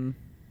 So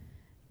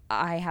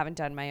I haven't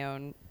done my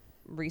own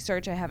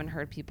research. I haven't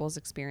heard people's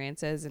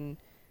experiences, and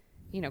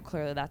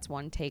clearly that's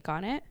one take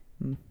on it.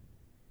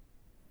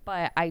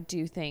 But I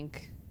do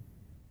think,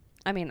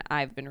 I mean,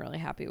 I've been really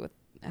happy with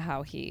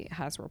how he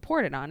has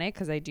reported on it,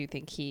 because I do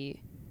think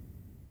he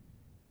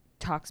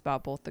talks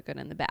about both the good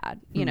and the bad,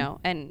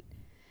 and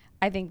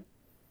I think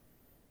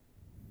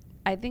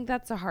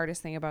that's the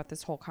hardest thing about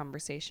this whole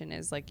conversation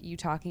is you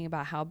talking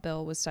about how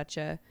Bill was such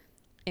a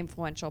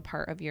influential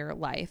part of your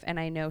life. And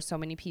I know so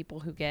many people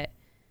who get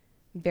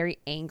very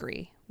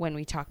angry when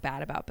we talk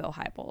bad about Bill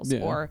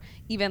Hybels, or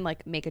even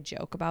make a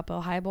joke about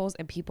Bill Hybels,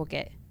 and people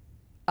get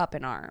up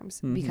in arms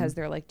because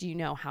they're like, do you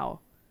know how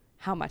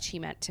much he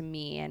meant to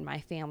me and my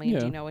family? And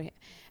do you know what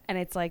And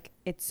it's like,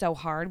 it's so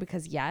hard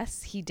because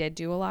yes, he did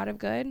do a lot of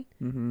good,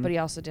 Mm-hmm. but he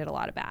also did a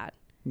lot of bad.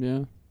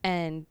 Yeah.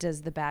 And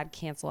does the bad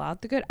cancel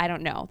out the good? I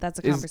don't know. That's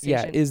a Is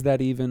conversation.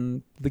 that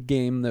even the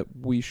game that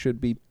we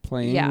should be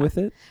playing Yeah. with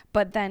it?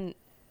 But then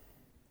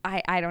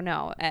I don't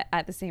know.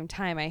 At the same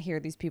time, I hear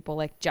these people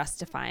like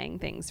justifying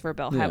things for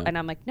Bill Yeah. and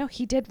I'm like, no,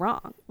 he did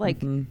wrong.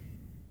 Like Mhm.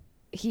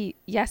 he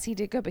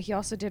did good, but he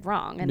also did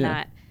wrong. And Yeah.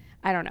 that,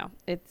 I don't know.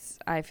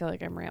 I feel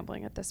like I'm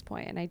rambling at this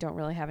point and I don't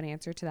really have an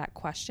answer to that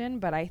question,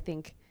 but I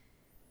think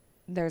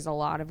there's a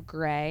lot of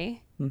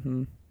gray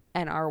Mhm.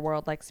 and our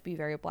world likes to be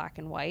very black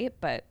and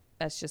white, but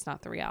that's just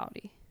not the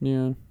reality.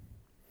 Yeah.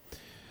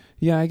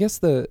 Yeah, I guess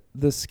the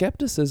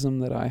skepticism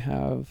that I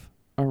have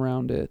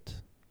around it,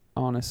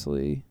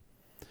 honestly,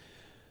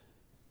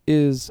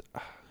 is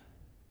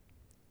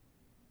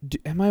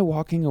am I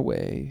walking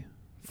away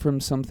from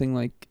something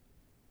like,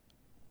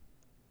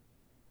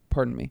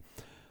 pardon me,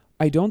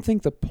 I don't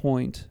think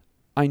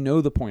I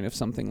know the point of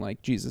something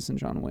like Jesus and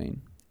John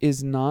Wayne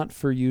is not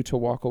for you to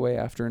walk away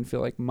after and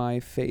feel like my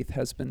faith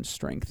has been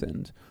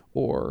strengthened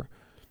or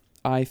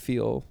I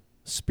feel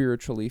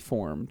spiritually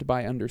formed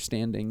by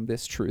understanding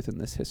this truth and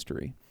this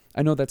history.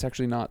 I know that's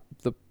actually not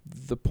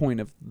the point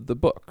of the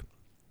book.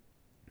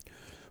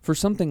 For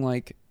something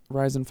like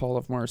Rise and Fall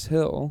of Mars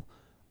Hill,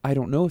 I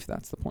don't know if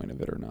that's the point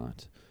of it or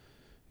not.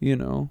 You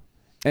know?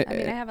 I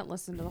mean, I haven't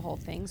listened to the whole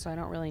thing, so I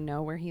don't really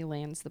know where he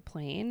lands the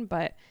plane,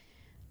 but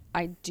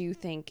I do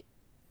think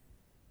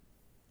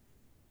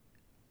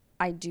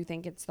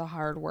it's the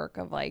hard work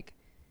of like,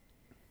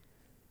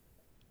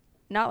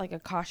 not like a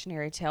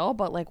cautionary tale,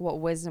 but like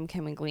what wisdom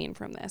can we glean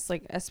from this?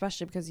 Like,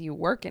 especially because you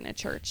work in a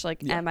church,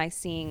 like, Yeah. am I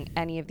seeing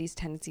any of these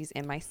tendencies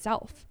in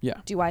myself?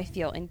 Yeah. Do I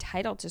feel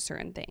entitled to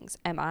certain things?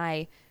 Am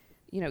I,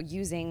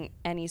 using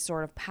any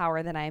sort of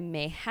power that I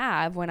may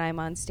have when I'm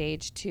on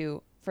stage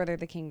to further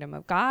the kingdom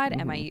of God?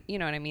 Am I, you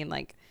know what I mean?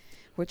 Like,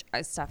 which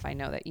is stuff I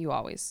know that you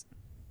always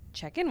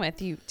check in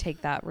with. You take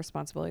that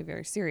responsibility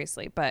very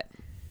seriously, but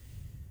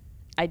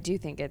I do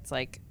think it's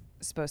like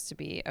supposed to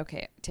be,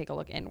 okay, take a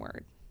look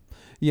inward.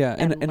 Yeah,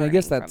 and I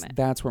guess learning from it.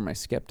 that's where my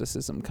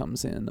skepticism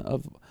comes in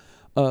of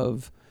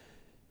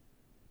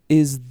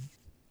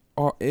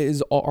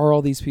are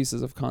all these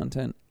pieces of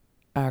content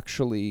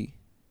actually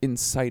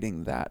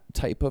inciting that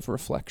type of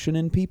reflection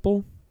in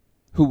people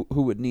who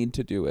would need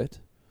to do it,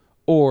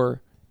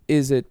 or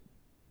is it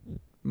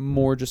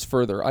more just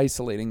further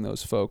isolating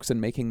those folks and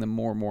making them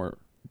more and more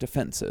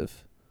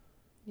defensive?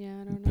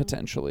 Yeah, I don't know.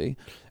 Potentially,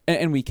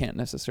 and we can't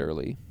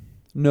necessarily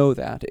know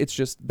that. It's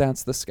just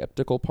that's the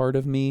skeptical part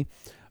of me.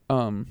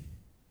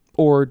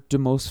 Or do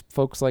most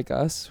folks like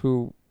us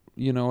who,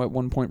 at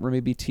one point were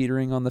maybe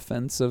teetering on the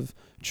fence of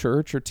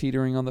church or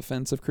teetering on the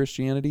fence of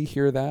Christianity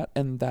hear that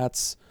and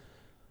that's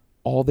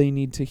all they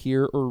need to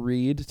hear or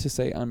read to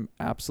say, I'm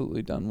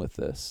absolutely done with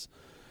this?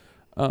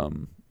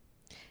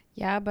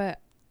 Yeah, but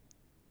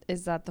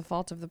is that the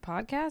fault of the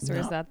podcast or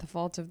is that the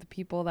fault of the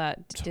people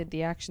that did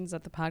the actions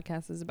that the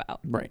podcast is about?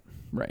 Right.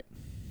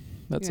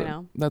 That's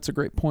a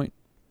great point.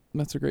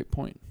 That's a great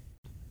point.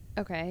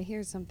 Okay,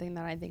 here's something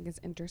that I think is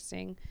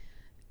interesting.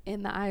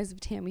 In the eyes of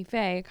Tammy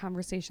Faye, a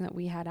conversation that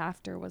we had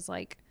after was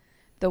like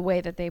the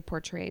way that they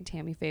portrayed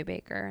Tammy Faye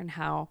Baker and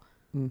how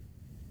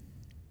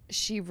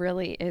she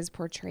really is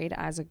portrayed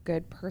as a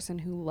good person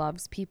who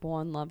loves people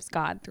and loves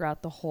God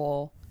throughout the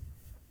whole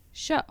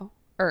show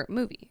or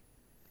movie.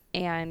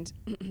 And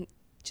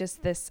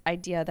just this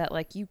idea that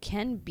like you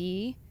can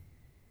be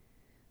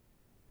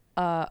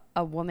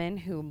a woman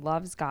who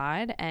loves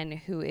God and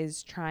who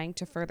is trying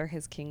to further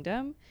his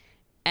kingdom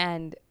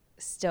and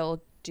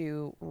still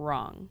do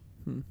wrong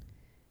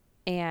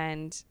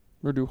and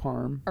or do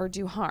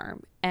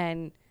harm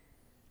and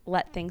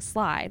let things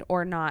slide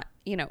or not,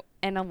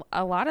 and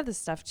a lot of the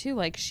stuff too,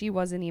 like she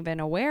wasn't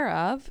even aware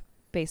of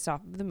based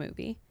off of the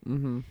movie.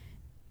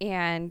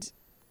 And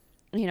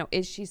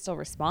is she still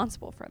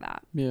responsible for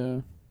that? Yeah.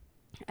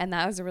 And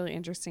that was a really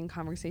interesting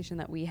conversation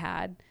that we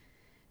had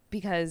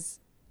because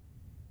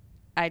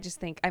I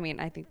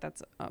think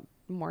that's a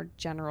more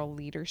general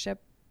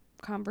leadership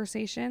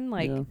conversation.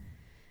 Like,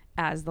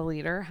 as the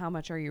leader, how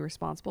much are you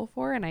responsible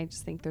for? And I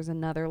just think there's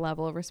another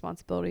level of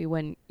responsibility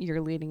when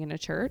you're leading in a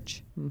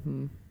church.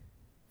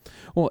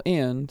 Well,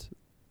 and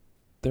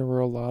there were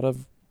a lot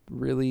of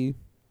really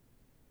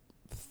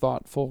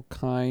thoughtful,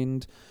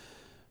 kind,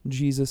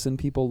 Jesus and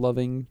people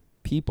loving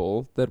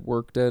people that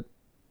worked at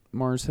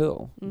Mars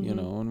Hill,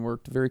 and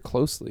worked very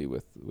closely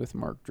with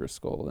Mark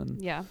Driscoll and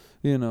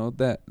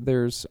that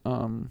there's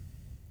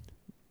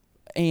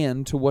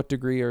and to what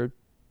degree are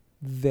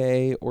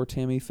they or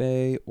Tammy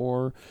Faye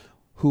or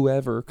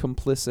whoever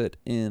complicit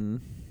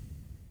in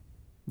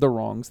the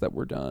wrongs that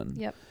were done.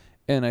 Yep.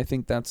 And I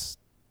think that's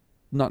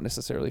not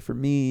necessarily for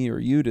me or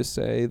you to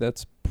say.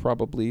 That's for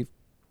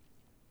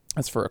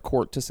a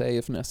court to say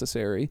if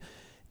necessary.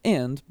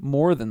 And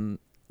more than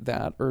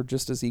that, or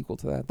just as equal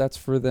to that, that's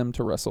for them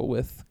to wrestle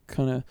with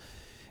kind of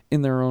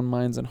in their own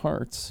minds and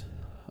hearts.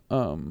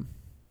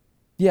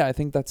 I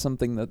think that's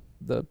something that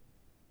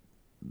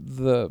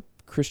the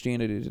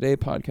Christianity Today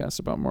podcast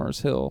about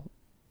Mars Hill,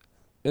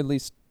 at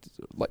least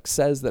like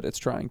says that it's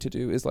trying to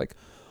do is like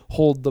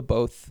hold the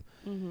both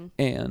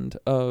and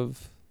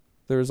of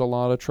there's a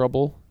lot of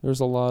trouble,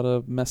 there's a lot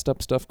of messed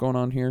up stuff going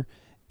on here,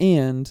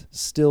 and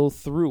still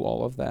through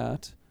all of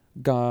that,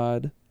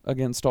 God,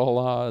 against all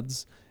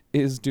odds,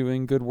 is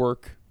doing good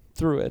work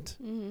through it.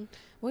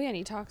 Well, yeah, and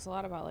he talks a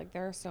lot about like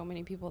there are so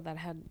many people that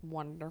had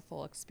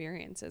wonderful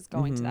experiences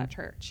going to that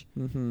church,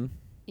 you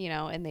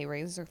know, and they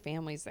raised their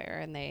families there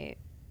and they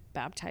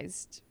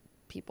baptized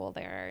people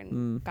there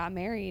and got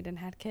married and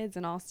had kids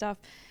and all stuff.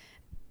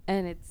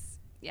 And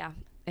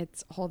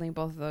it's holding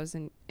both of those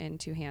in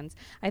two hands.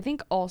 I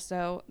think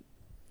also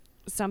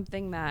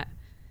something that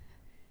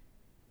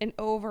an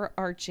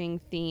overarching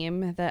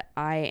theme that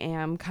I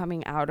am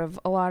coming out of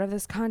a lot of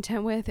this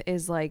content with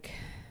is like,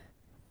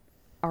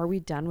 are we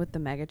done with the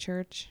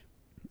megachurch?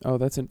 Oh,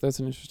 that's an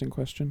interesting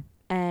question.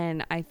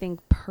 And I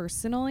think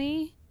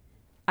personally,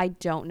 I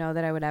don't know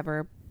that I would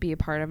ever be a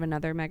part of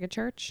another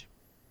megachurch.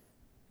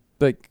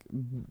 Like,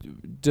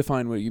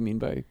 define what you mean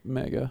by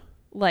mega.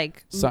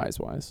 Like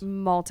size-wise.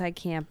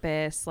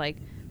 Multi-campus, like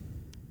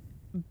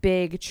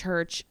big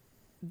church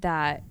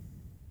that,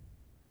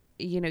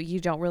 you know,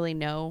 you don't really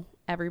know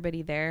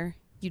everybody there.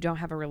 You don't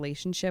have a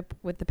relationship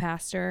with the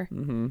pastor.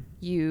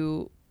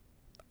 You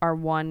are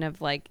one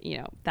of like, you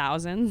know,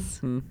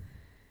 thousands.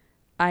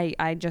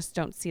 I just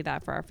don't see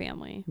that for our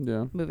family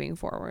moving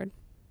forward.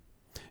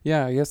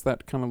 Yeah, I guess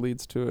that kind of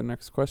leads to a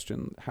next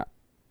question.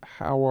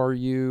 How are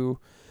you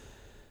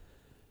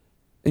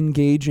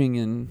engaging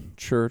in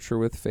church or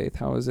with faith?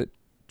 How has it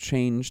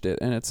changed it?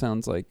 And it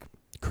sounds like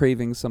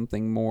craving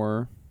something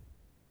more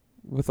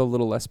with a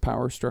little less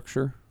power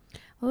structure.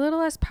 A little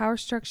less power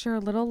structure, a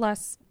little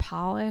less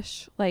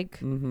polish.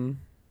 Like,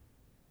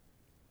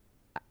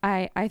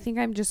 I think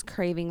I'm just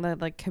craving the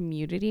like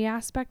community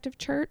aspect of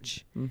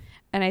church.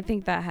 And I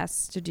think that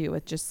has to do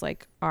with just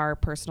like our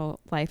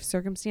personal life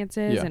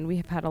circumstances. And we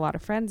have had a lot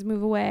of friends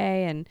move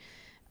away. And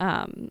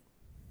I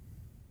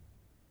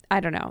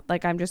don't know,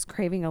 like I'm just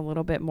craving a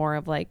little bit more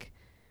of like,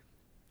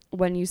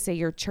 when you say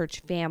your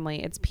church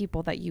family, it's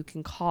people that you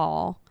can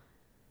call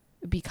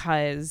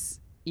because,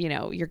 you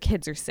know, your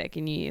kids are sick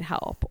and you need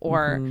help,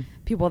 or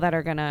people that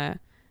are going to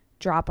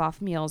drop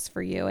off meals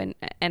for you.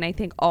 And I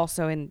think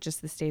also in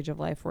just the stage of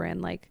life we're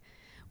in, like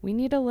we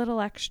need a little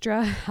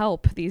extra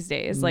help these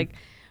days. Like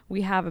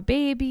we have a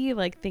baby,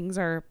 like things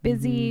are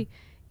busy,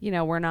 you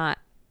know, we're not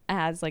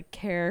as like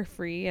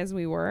carefree as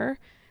we were.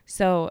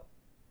 So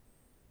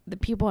the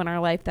people in our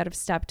life that have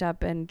stepped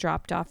up and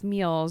dropped off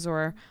meals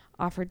or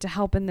offered to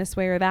help in this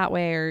way or that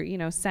way, or, you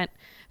know, sent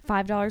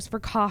 $5 for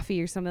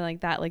coffee or something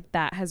like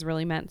that has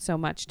really meant so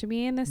much to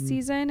me in this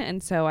season.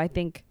 And so I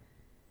think,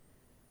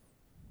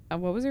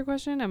 what was your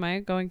question? Am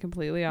I going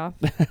completely off?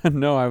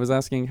 No, I was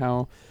asking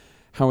how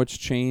it's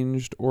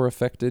changed or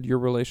affected your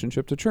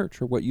relationship to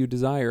church, or what you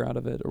desire out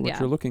of it, or what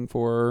you're looking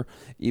for, or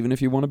even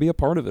if you want to be a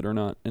part of it or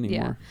not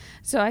anymore. Yeah.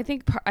 So I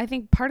think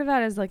part of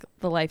that is like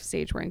the life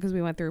stage we're in, because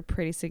we went through a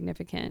pretty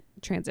significant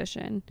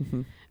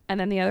transition. And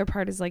then the other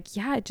part is like,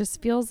 yeah, it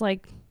just feels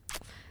like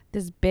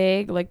this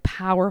big, like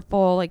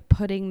powerful, like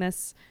putting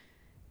this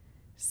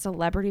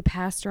celebrity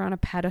pastor on a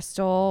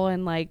pedestal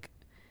and like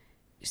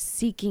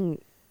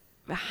seeking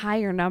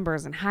higher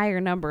numbers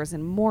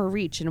and more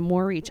reach and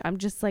more reach. I'm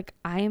just like,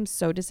 I am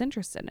so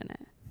disinterested in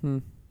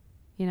it.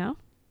 You know?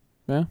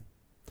 Yeah.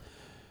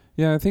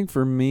 Yeah, I think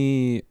for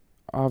me,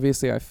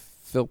 obviously I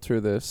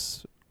filter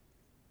this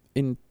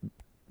in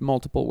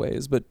multiple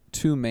ways, but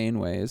two main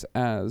ways: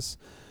 as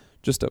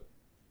just a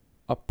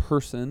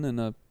person and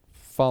a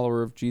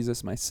follower of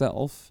Jesus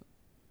myself,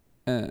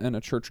 and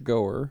a church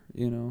goer,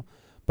 you know,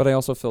 but I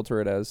also filter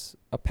it as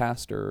a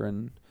pastor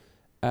and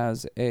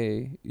as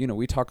a, you know,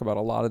 we talk about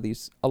a lot of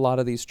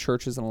these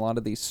churches and a lot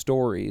of these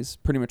stories,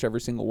 pretty much every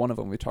single one of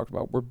them we talked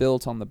about, were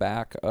built on the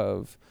back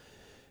of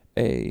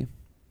a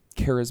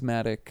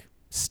charismatic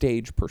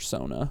stage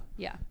persona.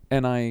 Yeah.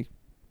 And I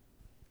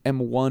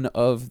am one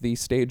of the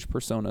stage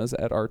personas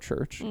at our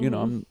church. You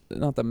know, I'm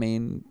not the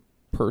main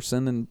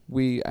person, and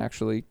we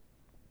actually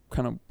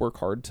kind of work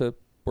hard to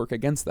work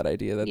against that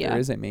idea that there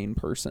is a main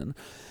person.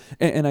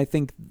 And I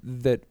think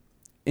that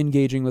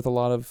engaging with a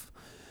lot of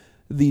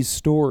these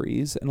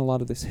stories and a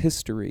lot of this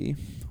history,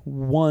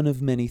 one of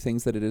many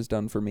things that it has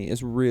done for me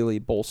is really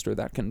bolster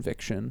that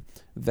conviction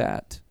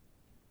that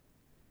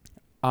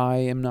I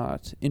am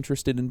not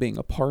interested in being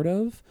a part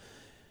of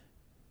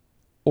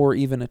or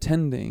even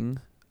attending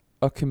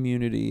a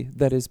community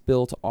that is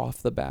built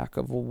off the back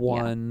of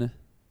one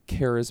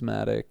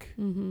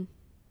charismatic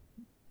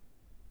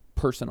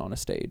person on a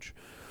stage.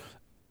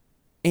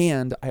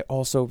 And I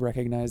also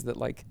recognize that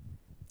like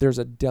there's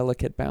a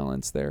delicate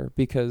balance there,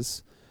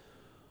 because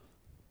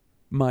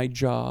my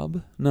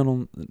job, not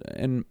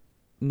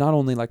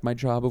only like my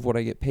job of what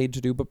I get paid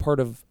to do, but part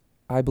of,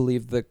 I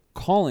believe, the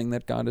calling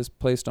that God has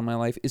placed on my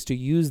life is to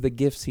use the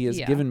gifts he has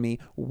given me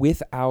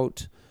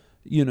without,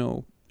 you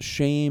know,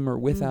 shame or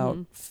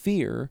without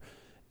fear.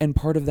 And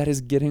part of that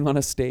is getting on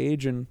a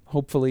stage and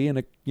hopefully in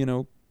a, you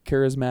know,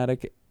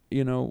 charismatic,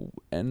 you know,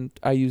 and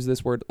I use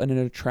this word in an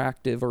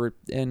attractive or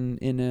in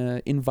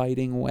a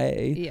inviting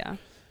way. Yeah.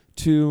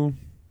 to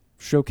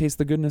showcase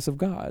the goodness of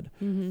God.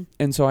 Mm-hmm.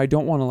 And so I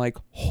don't want to like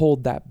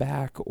hold that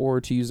back, or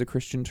to use a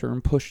Christian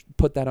term,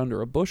 put that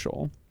under a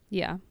bushel.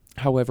 Yeah.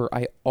 However,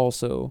 I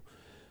also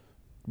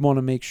want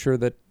to make sure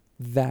that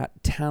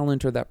that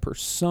talent or that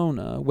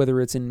persona, whether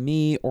it's in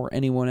me or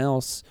anyone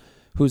else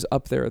who's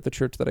up there at the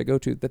church that I go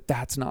to,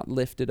 that's not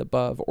lifted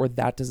above, or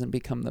that doesn't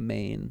become the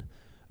main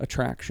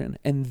attraction.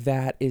 And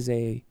that is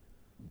a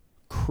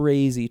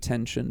crazy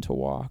tension to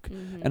walk.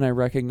 Mm-hmm. And I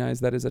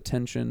recognize that is a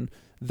tension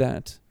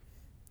that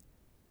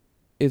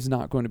is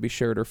not going to be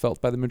shared or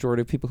felt by the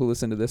majority of people who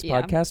listen to this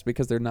podcast,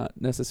 because they're not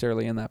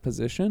necessarily in that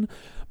position.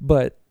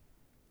 But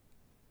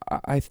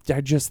I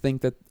just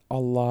think that a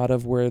lot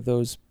of where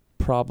those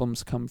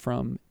problems come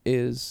from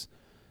is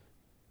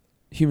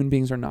human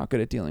beings are not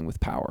good at dealing with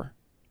power.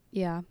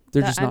 Yeah.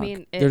 They're just not.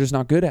 They're just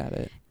not good at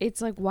it.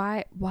 It's like,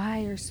 why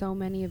are so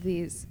many of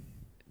these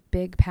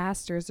big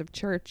pastors of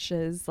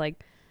churches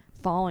like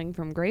falling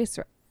from grace?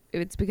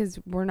 It's because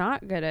we're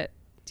not good at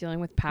dealing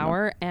with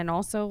power. No. And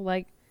also,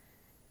 like,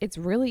 it's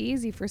really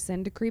easy for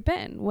sin to creep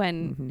in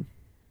when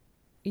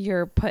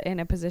you're put in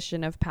a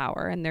position of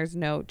power and there's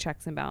no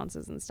checks and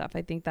balances and stuff.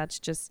 I think that's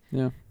just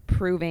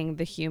proving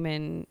the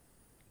human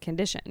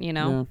condition, you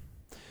know?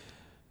 Yeah.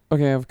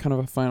 Okay, I have kind of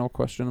a final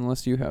question,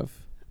 unless you have.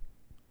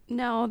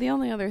 No, the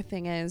only other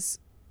thing is,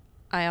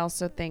 I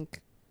also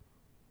think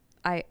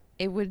I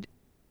feel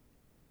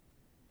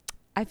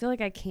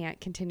like I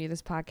can't continue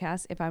this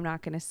podcast if I'm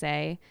not going to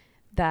say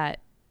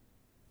that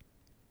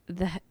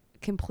the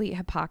complete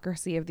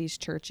hypocrisy of these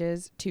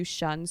churches to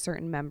shun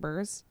certain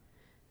members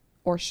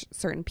or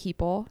certain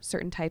people,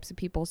 certain types of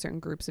people, certain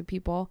groups of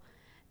people,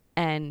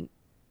 and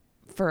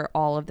for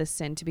all of this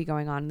sin to be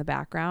going on in the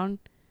background,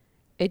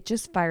 it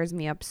just fires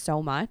me up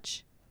so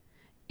much.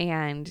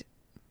 And,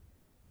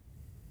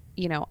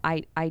 you know,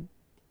 I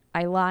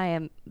lie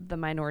in the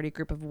minority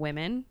group of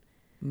women.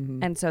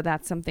 Mm-hmm. And so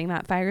that's something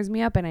that fires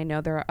me up. And I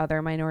know there are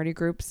other minority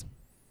groups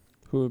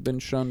who have been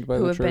shunned by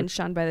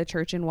the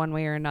church in one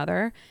way or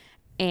another.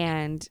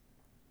 And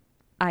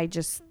I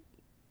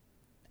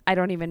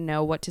don't even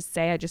know what to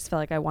say. I just feel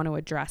like I want to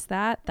address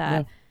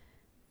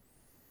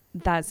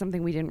that's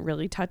something we didn't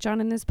really touch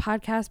on in this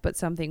podcast, but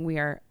something we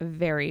are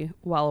very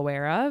well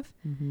aware of,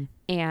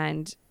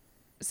 and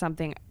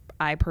something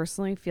I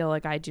personally feel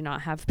like I do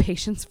not have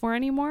patience for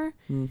anymore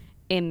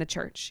in the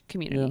church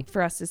community.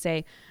 For us to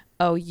say,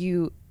 oh,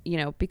 you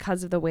know,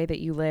 because of the way that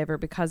you live, or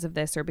because of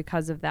this, or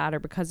because of that, or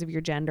because of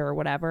your gender or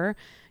whatever,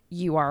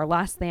 you are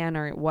less than,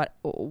 or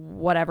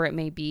whatever it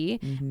may be.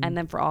 And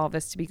then for all of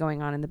this to be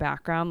going on in the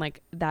background,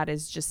 like, that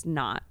is just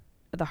not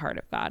the heart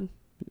of God.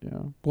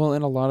 Yeah. Well,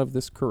 and a lot of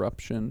this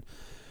corruption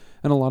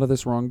and a lot of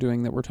this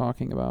wrongdoing that we're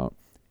talking about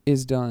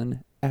is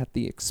done at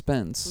the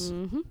expense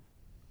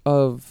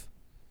of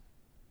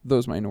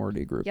those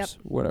minority groups,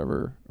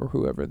 whatever or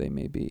whoever they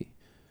may be.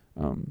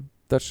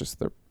 That's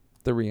just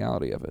the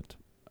reality of it,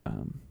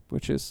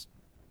 which is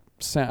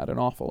sad and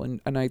awful.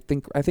 And I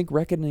think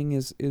reckoning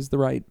is the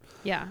right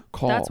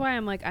call. That's why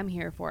I'm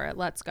here for it.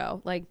 Let's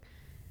go. Like,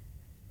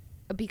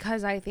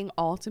 because I think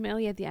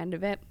ultimately at the end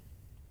of it,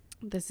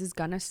 this is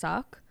gonna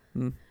suck,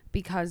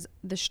 because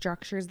the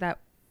structures that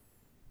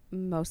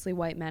mostly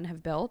white men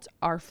have built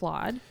are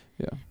flawed.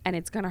 Yeah. And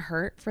it's gonna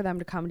hurt for them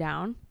to come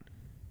down,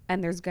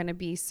 and there's gonna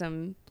be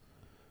some,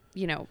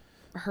 you know,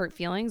 hurt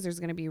feelings. There's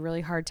gonna be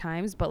really hard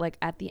times, but like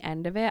at the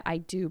end of it, I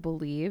do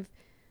believe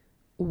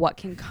what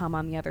can come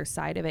on the other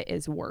side of it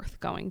is worth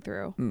going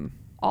through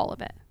all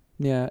of it.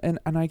 Yeah. And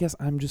I guess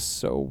I'm just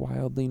so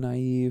wildly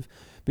naive,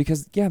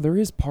 because there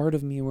is part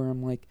of me where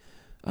I'm like,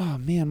 oh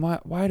man,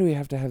 why do we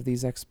have to have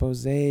these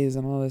exposés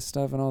and all this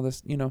stuff and all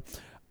this, you know?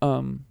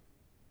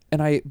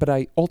 But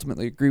I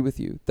ultimately agree with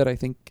you that I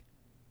think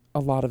a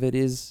lot of it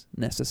is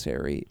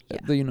necessary.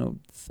 You know,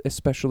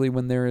 especially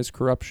when there is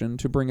corruption,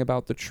 to bring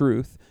about the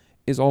truth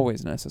is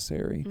always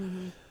necessary.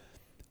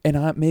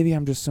 And maybe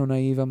I'm just so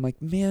naive. I'm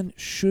like, man,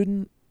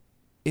 shouldn't,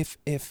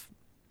 if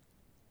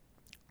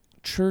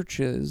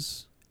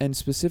churches, and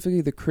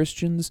specifically the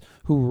Christians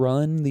who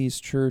run these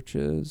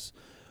churches,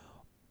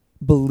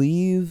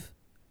 believe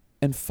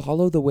and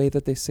follow the way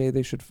that they say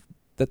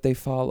that they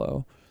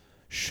follow,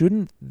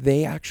 shouldn't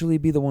they actually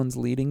be the ones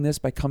leading this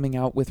by coming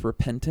out with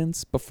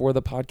repentance before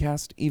the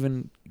podcast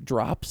even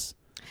drops?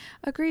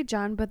 Agreed,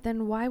 John. But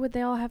then why would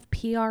they all have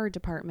PR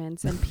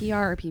departments and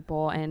PR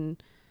people?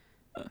 And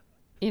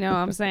you know what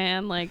I'm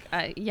saying? Like,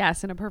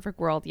 yes, in a perfect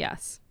world,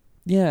 yes.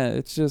 Yeah,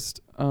 it's just,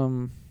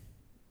 you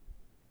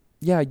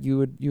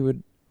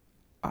would,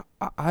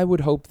 I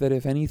would hope that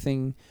if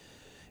anything,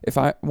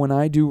 when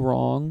I do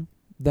wrong,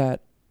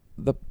 that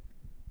the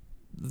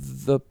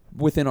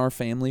within our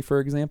family, for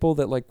example,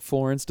 that like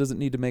Florence doesn't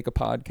need to make a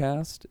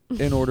podcast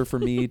in order for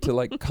me to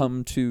like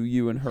come to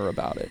you and her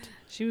about it.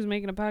 She was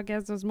making a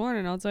podcast this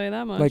morning, I'll tell you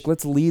that much. Like,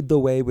 let's lead the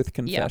way with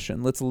confession.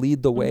 Yeah. Let's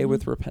lead the way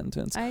with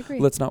repentance. I agree.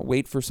 Let's not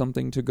wait for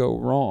something to go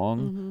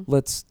wrong.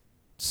 Let's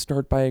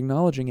start by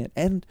acknowledging it.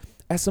 And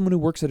as someone who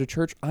works at a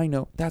church, I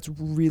know that's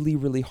really,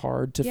 really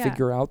hard to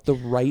figure out the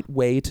right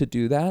way to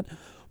do that.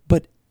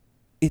 But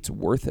it's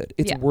worth it.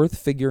 It's worth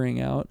figuring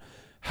out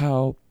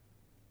how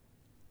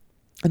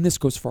and this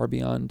goes far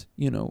beyond,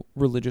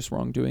 religious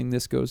wrongdoing.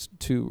 This goes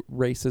to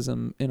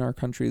racism in our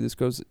country. This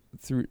goes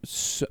through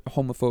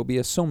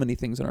homophobia, so many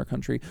things in our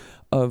country,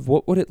 of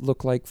what would it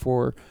look like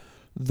for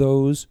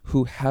those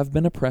who have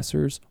been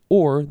oppressors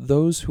or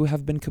those who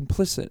have been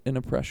complicit in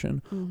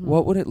oppression. Mm-hmm.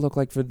 What would it look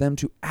like for them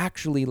to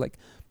actually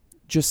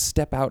just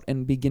step out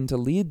and begin to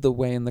lead the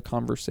way in the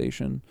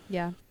conversation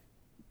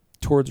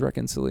towards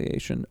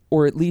reconciliation,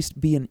 or at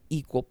least be an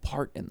equal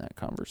part in that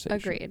conversation?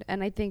 Agreed.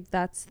 And I think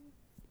that's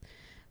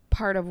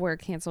part of where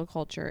cancel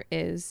culture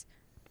is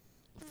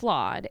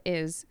flawed,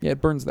 is it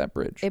burns that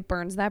bridge.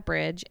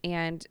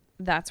 And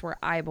that's where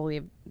I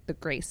believe the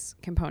grace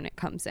component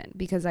comes in,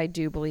 because I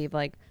do believe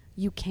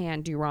you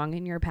can do wrong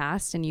in your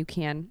past and you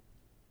can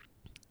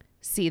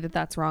see that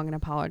that's wrong and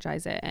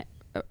apologize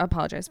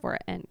for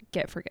it and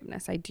get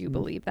forgiveness. I do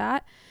believe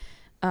that.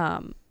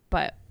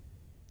 But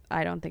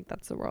I don't think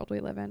that's the world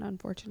we live in,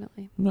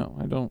 unfortunately. No,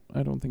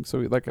 I don't think so.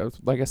 Like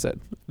I said,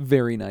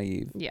 very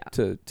naive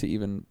to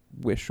even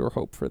wish or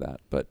hope for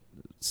that, but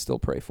still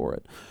pray for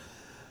it.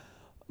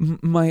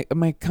 My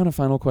kind of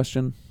final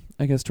question,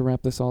 I guess, to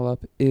wrap this all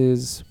up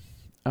is,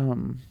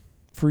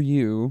 for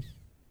you,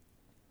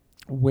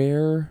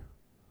 where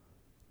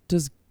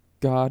does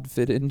God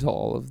fit into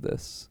all of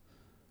this?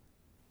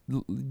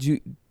 Do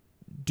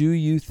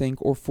you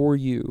think, or for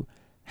you,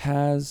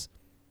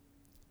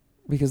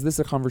 because this is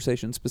a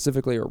conversation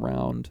specifically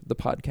around the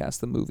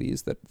podcast, the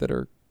movies that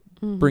are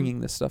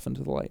bringing this stuff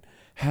into the light,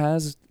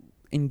 has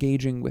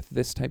engaging with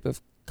this type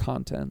of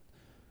content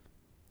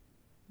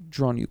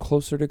drawn you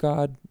closer to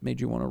God, made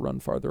you want to run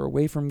farther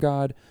away from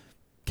God,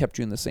 kept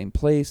you in the same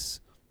place?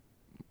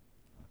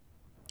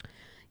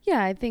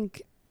 Yeah, I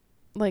think,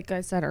 like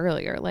I said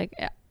earlier,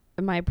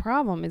 my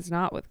problem is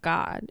not with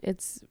God.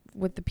 It's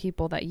with the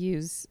people that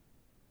use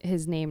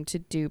his name to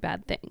do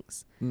bad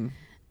things.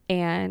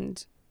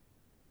 And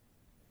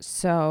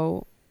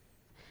so,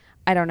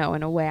 I don't know,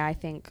 in a way, I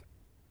think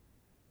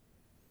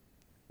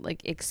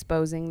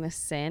exposing the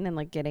sin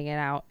and getting it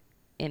out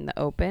in the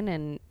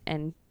open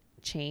and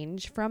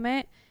change from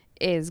it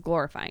is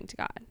glorifying to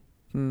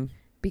God.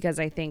 Because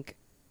I think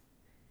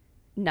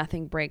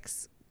nothing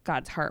breaks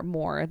God's heart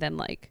more than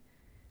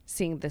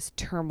seeing this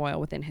turmoil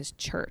within his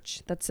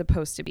church that's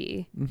supposed to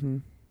be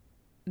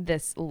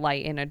this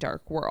light in a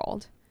dark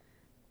world.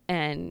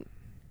 And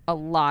a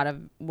lot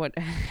of what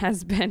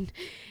has been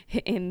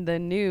in the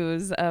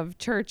news of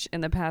church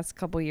in the past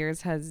couple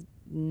years has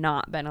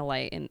not been a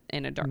light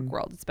in a dark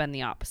world. It's been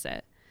the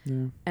opposite.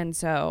 Yeah. And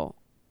so,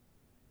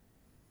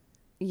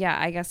 yeah,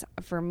 I guess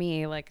for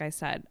me, like I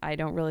said, I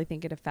don't really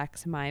think it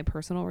affects my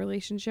personal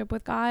relationship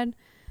with God.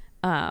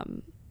 I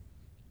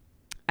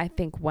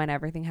think when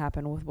everything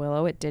happened with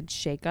Willow, it did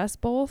shake us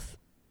both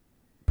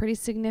pretty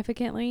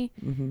significantly.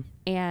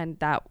 And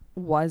that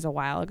was a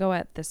while ago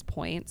at this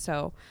point.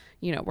 So,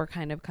 we're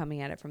kind of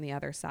coming at it from the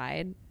other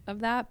side of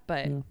that.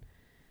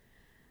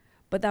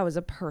 But that was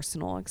a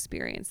personal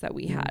experience that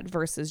we had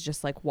versus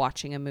just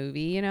watching a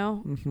movie,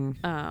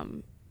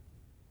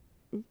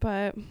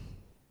 But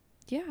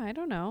yeah, I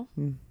don't know.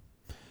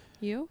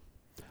 You?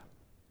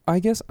 I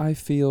guess I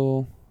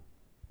feel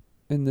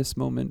in this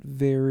moment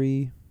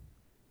very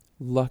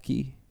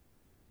lucky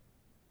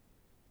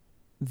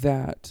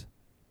that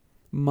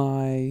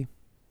I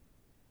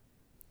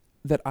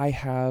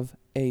have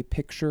a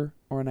picture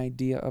or an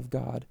idea of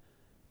God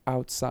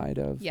outside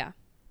of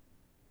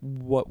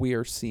what we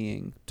are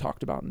seeing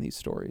talked about in these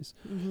stories.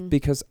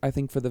 Because I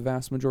think for the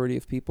vast majority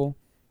of people,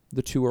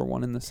 the two are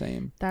one and the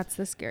same. That's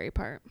the scary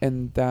part.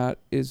 And that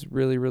is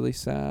really, really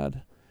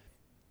sad.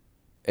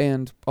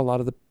 And a lot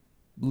of the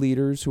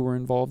leaders who were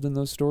involved in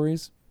those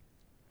stories,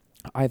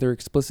 either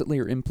explicitly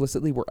or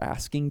implicitly, were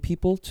asking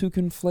people to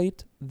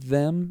conflate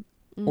them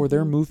or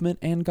their movement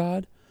and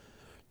God.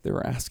 They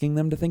were asking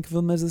them to think of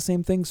them as the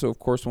same thing. So, of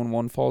course, when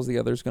one falls, the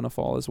other's going to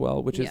fall as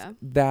well, which is,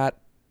 that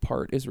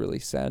part is really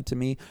sad to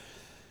me.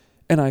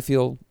 And I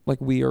feel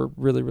like we are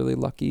really, really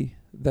lucky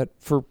that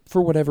for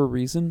whatever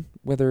reason,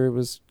 whether it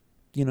was,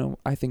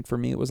 I think for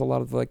me, it was a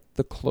lot of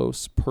the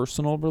close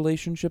personal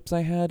relationships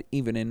I had,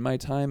 even in my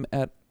time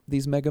at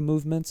these mega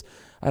movements.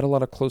 I had a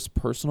lot of close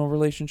personal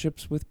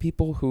relationships with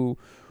people who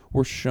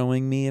were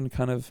showing me and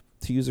kind of,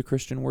 to use a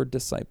Christian word,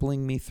 discipling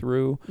me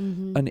through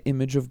an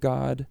image of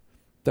God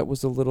that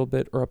was a little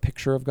bit, or a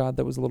picture of God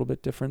that was a little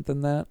bit different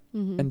than that,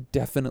 and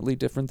definitely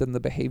different than the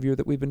behavior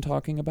that we've been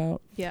talking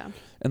about,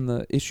 and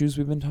the issues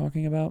we've been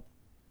talking about.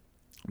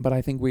 But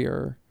I think we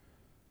are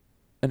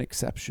an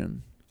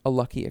exception, a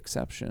lucky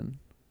exception,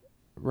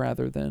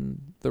 rather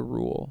than the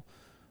rule.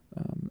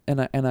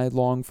 And I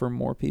long for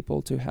more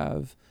people to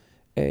have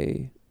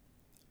a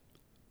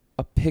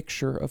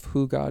picture of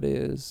who God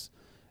is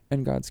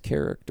and God's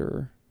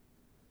character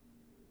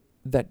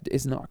that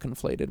is not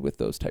conflated with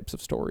those types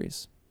of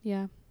stories.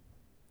 Yeah,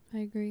 I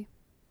agree.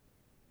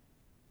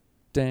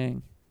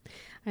 Dang.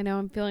 I know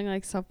I'm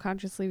feeling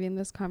self-conscious leaving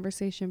this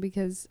conversation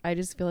because I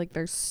just feel like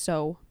there's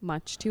so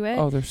much to it.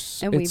 Oh,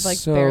 and we've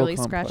so barely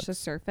complex. scratched the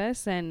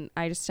surface, and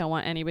I just don't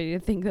want anybody to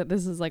think that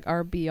this is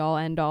our be all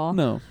end all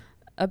No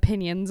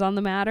opinions on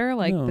the matter.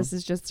 No. This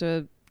is just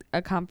a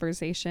a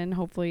conversation.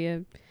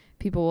 Hopefully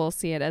people will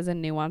see it as a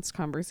nuanced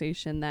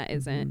conversation that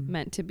isn't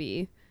meant to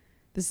be,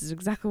 this is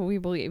exactly what we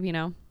believe, you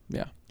know?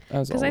 Yeah.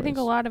 As Because I think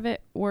a always. lot of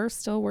it we're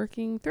still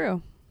working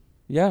through.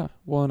 Yeah.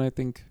 Well, and I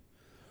think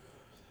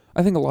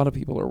a lot of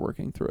people are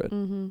working through it,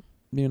 Mm-hmm.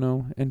 you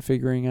know, and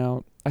figuring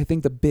out. I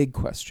think the big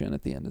question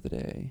at the end of the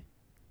day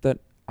that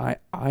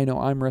I know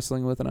I'm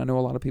wrestling with, and I know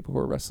a lot of people who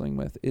are wrestling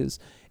with, is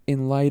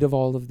in light of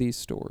all of these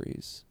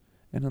stories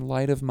and in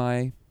light of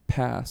my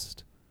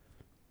past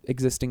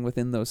existing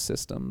within those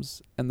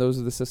systems, and those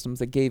are the systems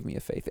that gave me a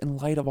faith, in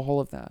light of all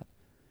of that,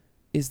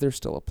 is there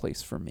still a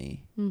place for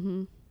me?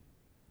 Mm-hmm.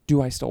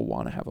 Do I still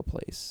want to have a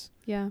place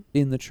Yeah.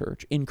 in the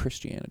church, in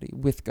Christianity,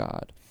 with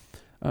God?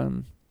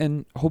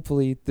 And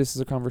hopefully this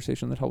is a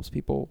conversation that helps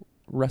people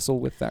wrestle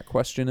with that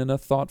question in a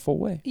thoughtful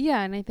way.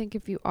 Yeah, and I think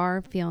if you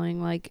are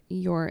feeling like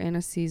you're in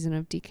a season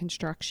of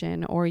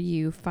deconstruction, or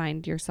you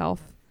find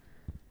yourself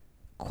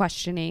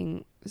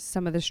questioning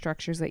some of the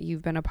structures that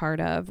you've been a part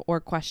of, or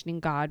questioning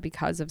God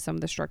because of some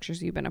of the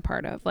structures you've been a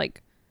part of,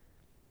 like,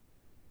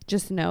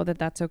 just know that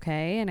that's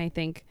okay. And I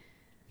think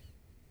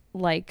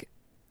like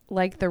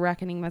the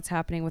reckoning that's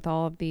happening with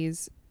all of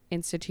these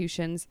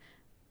institutions,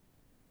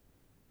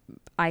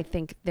 I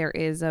think there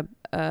is a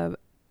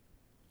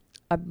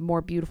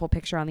more beautiful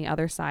picture on the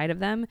other side of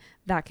them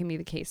that can be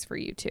the case for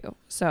you too.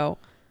 So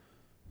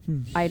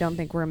I don't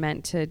think we're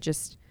meant to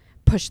just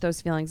push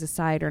those feelings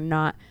aside, or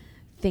not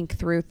think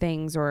through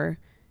things, or,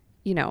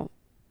 you know,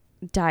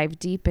 dive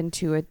deep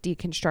into a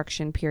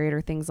deconstruction period or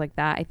things like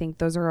that. I think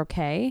those are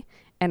okay.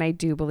 And I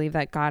do believe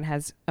that God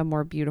has a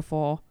more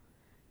beautiful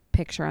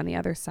picture on the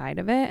other side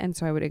of it. And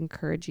so I would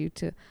encourage you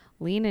to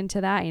lean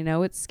into that. I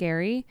know it's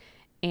scary,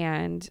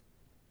 and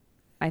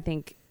I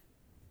think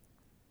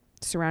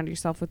surround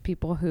yourself with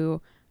people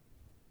who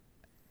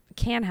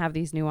can have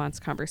these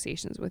nuanced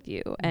conversations with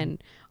you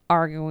and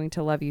are going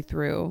to love you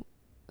through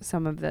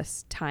some of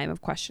this time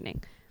of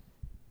questioning.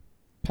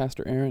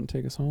 Pastor Aaron,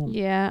 take us home.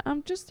 Yeah,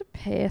 I'm just a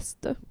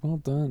pastor. Well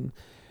done.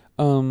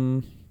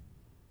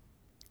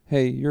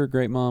 Hey, you're a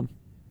great mom.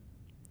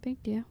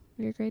 Thank you.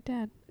 You're a great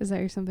dad. Is that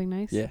your something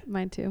nice? Yeah.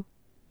 Mine too.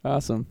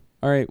 Awesome.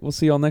 All right, we'll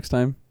see y'all next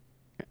time.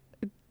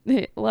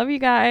 Love you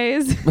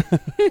guys.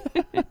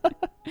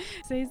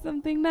 Say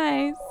something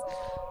nice.